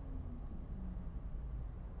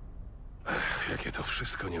 Ech, jakie to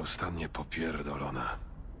wszystko nieustannie popierdolone.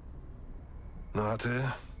 No a ty?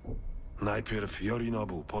 Najpierw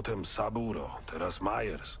Yorinobu, potem Saburo, teraz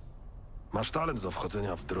Myers. Masz talent do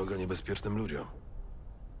wchodzenia w drogę niebezpiecznym ludziom.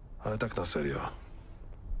 Ale tak na serio.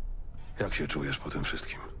 Jak się czujesz po tym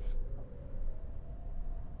wszystkim?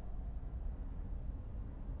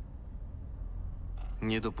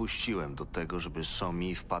 Nie dopuściłem do tego, żeby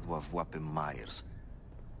Somi wpadła w łapy Myers.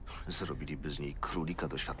 Zrobiliby z niej królika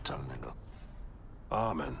doświadczalnego.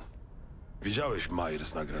 Amen. Widziałeś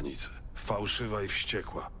Myers na granicy. Fałszywa i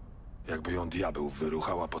wściekła. Jakby ją diabeł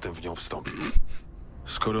wyruchał, a potem w nią wstąpił.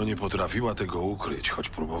 Skoro nie potrafiła tego ukryć, choć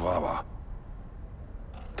próbowała,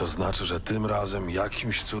 to znaczy, że tym razem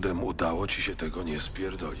jakimś cudem udało ci się tego nie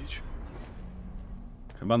spierdolić.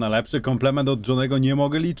 Chyba na lepszy komplement od Johnego nie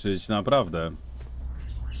mogę liczyć, naprawdę.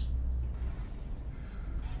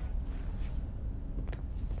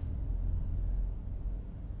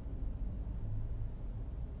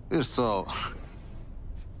 Wiesz co?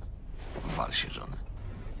 Wal się, Johnny.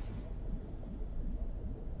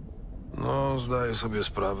 No, zdaję sobie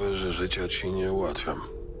sprawę, że życia ci nie ułatwiam.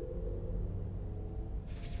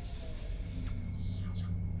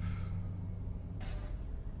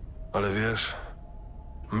 Ale wiesz,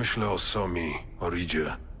 myślę o Somi, o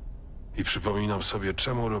Reedzie i przypominam sobie,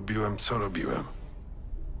 czemu robiłem, co robiłem.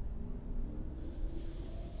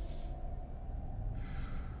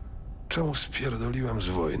 Czemu spierdoliłem z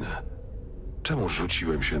wojny? Czemu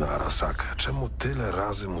rzuciłem się na Arasakę? Czemu tyle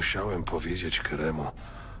razy musiałem powiedzieć Keremu,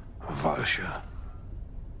 wal się?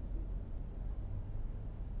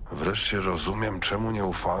 Wreszcie rozumiem, czemu nie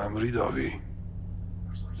ufałem Reedowi.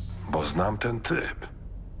 Bo znam ten typ.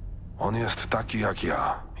 On jest taki jak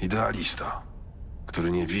ja, idealista,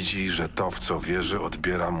 który nie widzi, że to, w co wierzy,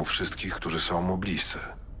 odbiera mu wszystkich, którzy są mu bliscy.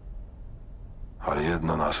 Ale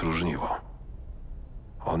jedno nas różniło.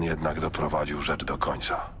 On jednak doprowadził rzecz do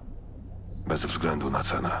końca. Bez względu na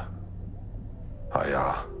cenę. A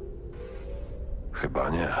ja... chyba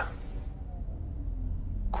nie.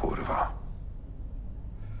 Kurwa.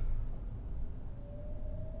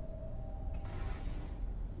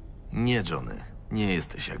 Nie, Johnny. Nie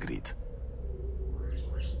jesteś jak Reed.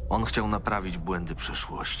 On chciał naprawić błędy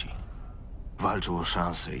przeszłości. Walczył o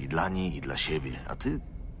szanse i dla niej, i dla siebie, a ty...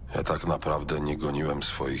 Ja tak naprawdę nie goniłem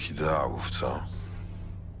swoich ideałów, co?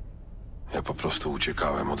 Ja po prostu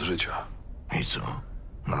uciekałem od życia. I co?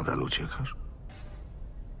 Nadal uciekasz?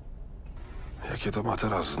 Jakie to ma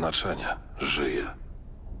teraz znaczenie? Żyję.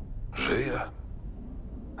 Żyję?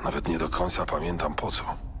 Nawet nie do końca pamiętam po co.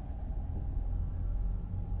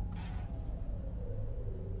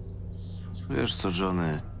 Wiesz co,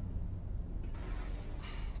 Johnny?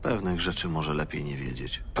 Pewnych rzeczy może lepiej nie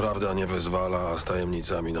wiedzieć. Prawda nie wyzwala, a z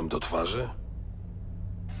tajemnicami nam do twarzy?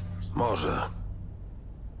 Może.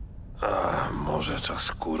 Może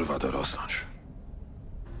czas kurwa dorosnąć.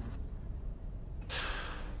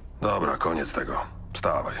 Dobra, koniec tego.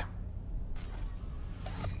 Wstawaj.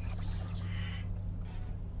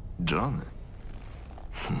 Johnny.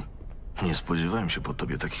 Nie spodziewałem się po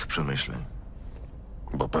tobie takich przemyśleń.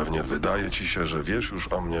 Bo pewnie wydaje ci się, że wiesz już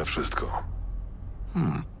o mnie wszystko.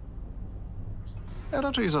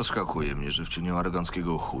 Raczej zaskakuje mnie, że w cieniu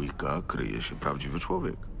aroganckiego chujka kryje się prawdziwy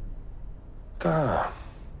człowiek. Ta,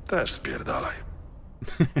 też spierdalaj.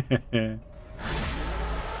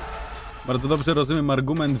 Bardzo dobrze rozumiem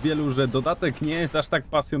argument wielu, że dodatek nie jest aż tak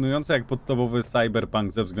pasjonujący jak podstawowy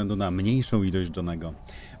Cyberpunk ze względu na mniejszą ilość Johnego.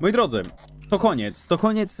 Moi drodzy, to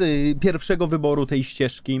koniec pierwszego wyboru tej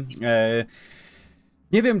ścieżki.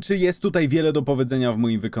 Nie wiem, czy jest tutaj wiele do powiedzenia w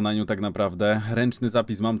moim wykonaniu tak naprawdę. Ręczny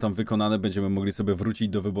zapis mam tam wykonany, będziemy mogli sobie wrócić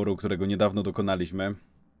do wyboru, którego niedawno dokonaliśmy.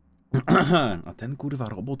 A ten kurwa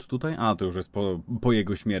robot tutaj? A, to już jest po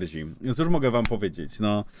jego śmierci. Cóż mogę wam powiedzieć?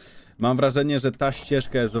 No, mam wrażenie, że ta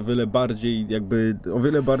ścieżka jest o wiele bardziej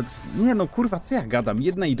Nie no, kurwa, co ja gadam?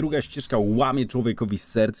 Jedna i druga ścieżka łamie człowiekowi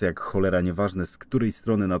serce jak cholera, nieważne z której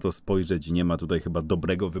strony na to spojrzeć. Nie ma tutaj chyba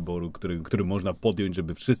dobrego wyboru, który można podjąć,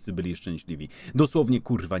 żeby wszyscy byli szczęśliwi. Dosłownie,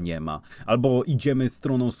 kurwa, nie ma. Albo idziemy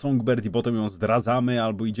stroną Songbird i potem ją zdradzamy,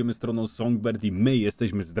 albo idziemy stroną Songbird i my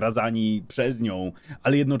jesteśmy zdradzani przez nią,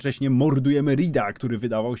 ale jednocześnie mordujemy Reeda, który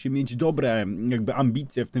wydawał się mieć dobre jakby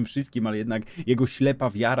ambicje w tym wszystkim, ale jednak jego ślepa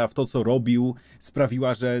wiara w to, co robił,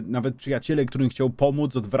 sprawiła, że nawet przyjaciele, którym chciał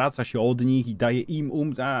pomóc, odwraca się od nich i daje im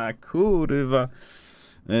kurwa.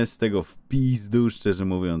 Jest tego w pizdu, szczerze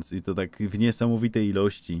mówiąc, i to tak w niesamowitej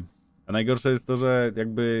ilości. A najgorsze jest to, że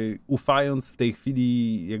jakby ufając w tej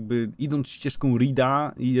chwili, jakby idąc ścieżką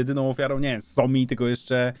Reeda i jedyną ofiarą nie jest Somi, tylko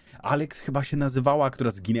jeszcze Alex chyba się nazywała,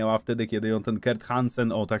 która zginęła wtedy, kiedy ją ten Kurt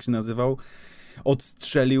Hansen, tak się nazywał,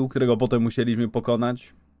 odstrzelił, którego potem musieliśmy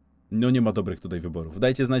pokonać. No nie ma dobrych tutaj wyborów.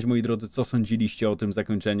 Dajcie znać, moi drodzy, co sądziliście o tym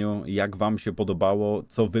zakończeniu, jak wam się podobało,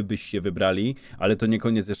 co wy byście wybrali, ale to nie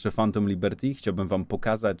koniec jeszcze Phantom Liberty. Chciałbym wam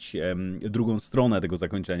pokazać drugą stronę tego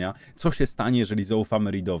zakończenia. Co się stanie, jeżeli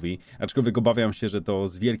zaufamy Reedowi, aczkolwiek obawiam się, że to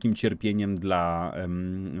z wielkim cierpieniem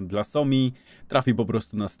dla Somi trafi po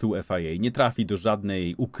prostu na stół FIA. Nie trafi do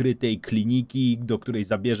żadnej ukrytej kliniki, do której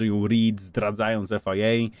zabierze ją Reed, zdradzając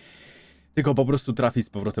FIA. Tylko po prostu trafi z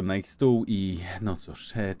powrotem na ich stół i no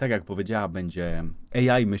cóż, tak jak powiedziała, będzie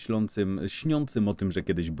AI myślącym, śniącym o tym, że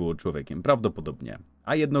kiedyś było człowiekiem, prawdopodobnie.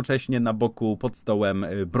 A jednocześnie na boku, pod stołem,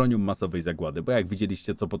 bronią masowej zagłady, bo jak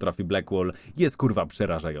widzieliście, co potrafi Blackwall, jest kurwa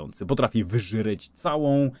przerażający. Potrafi wyżreć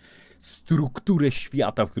całą strukturę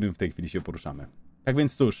świata, w którym w tej chwili się poruszamy. Tak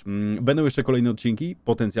więc cóż, będą jeszcze kolejne odcinki,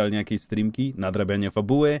 potencjalnie jakieś streamki, nadrabianie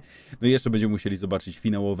fabuły, no i jeszcze będziemy musieli zobaczyć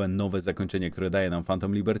finałowe, nowe zakończenie, które daje nam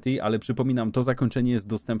Phantom Liberty, ale przypominam, to zakończenie jest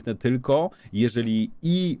dostępne tylko, jeżeli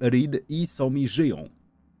i Reed, i Somi żyją.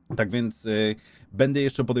 Tak więc będę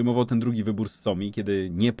jeszcze podejmował ten drugi wybór z Somi, kiedy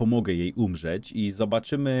nie pomogę jej umrzeć i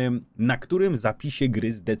zobaczymy, na którym zapisie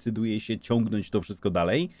gry zdecyduje się ciągnąć to wszystko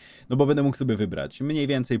dalej, no bo będę mógł sobie wybrać. Mniej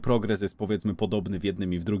więcej progres jest powiedzmy podobny w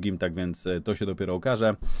jednym i w drugim, tak więc to się dopiero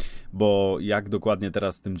okaże, bo jak dokładnie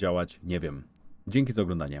teraz z tym działać, nie wiem. Dzięki za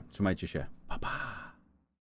oglądanie, trzymajcie się, pa pa!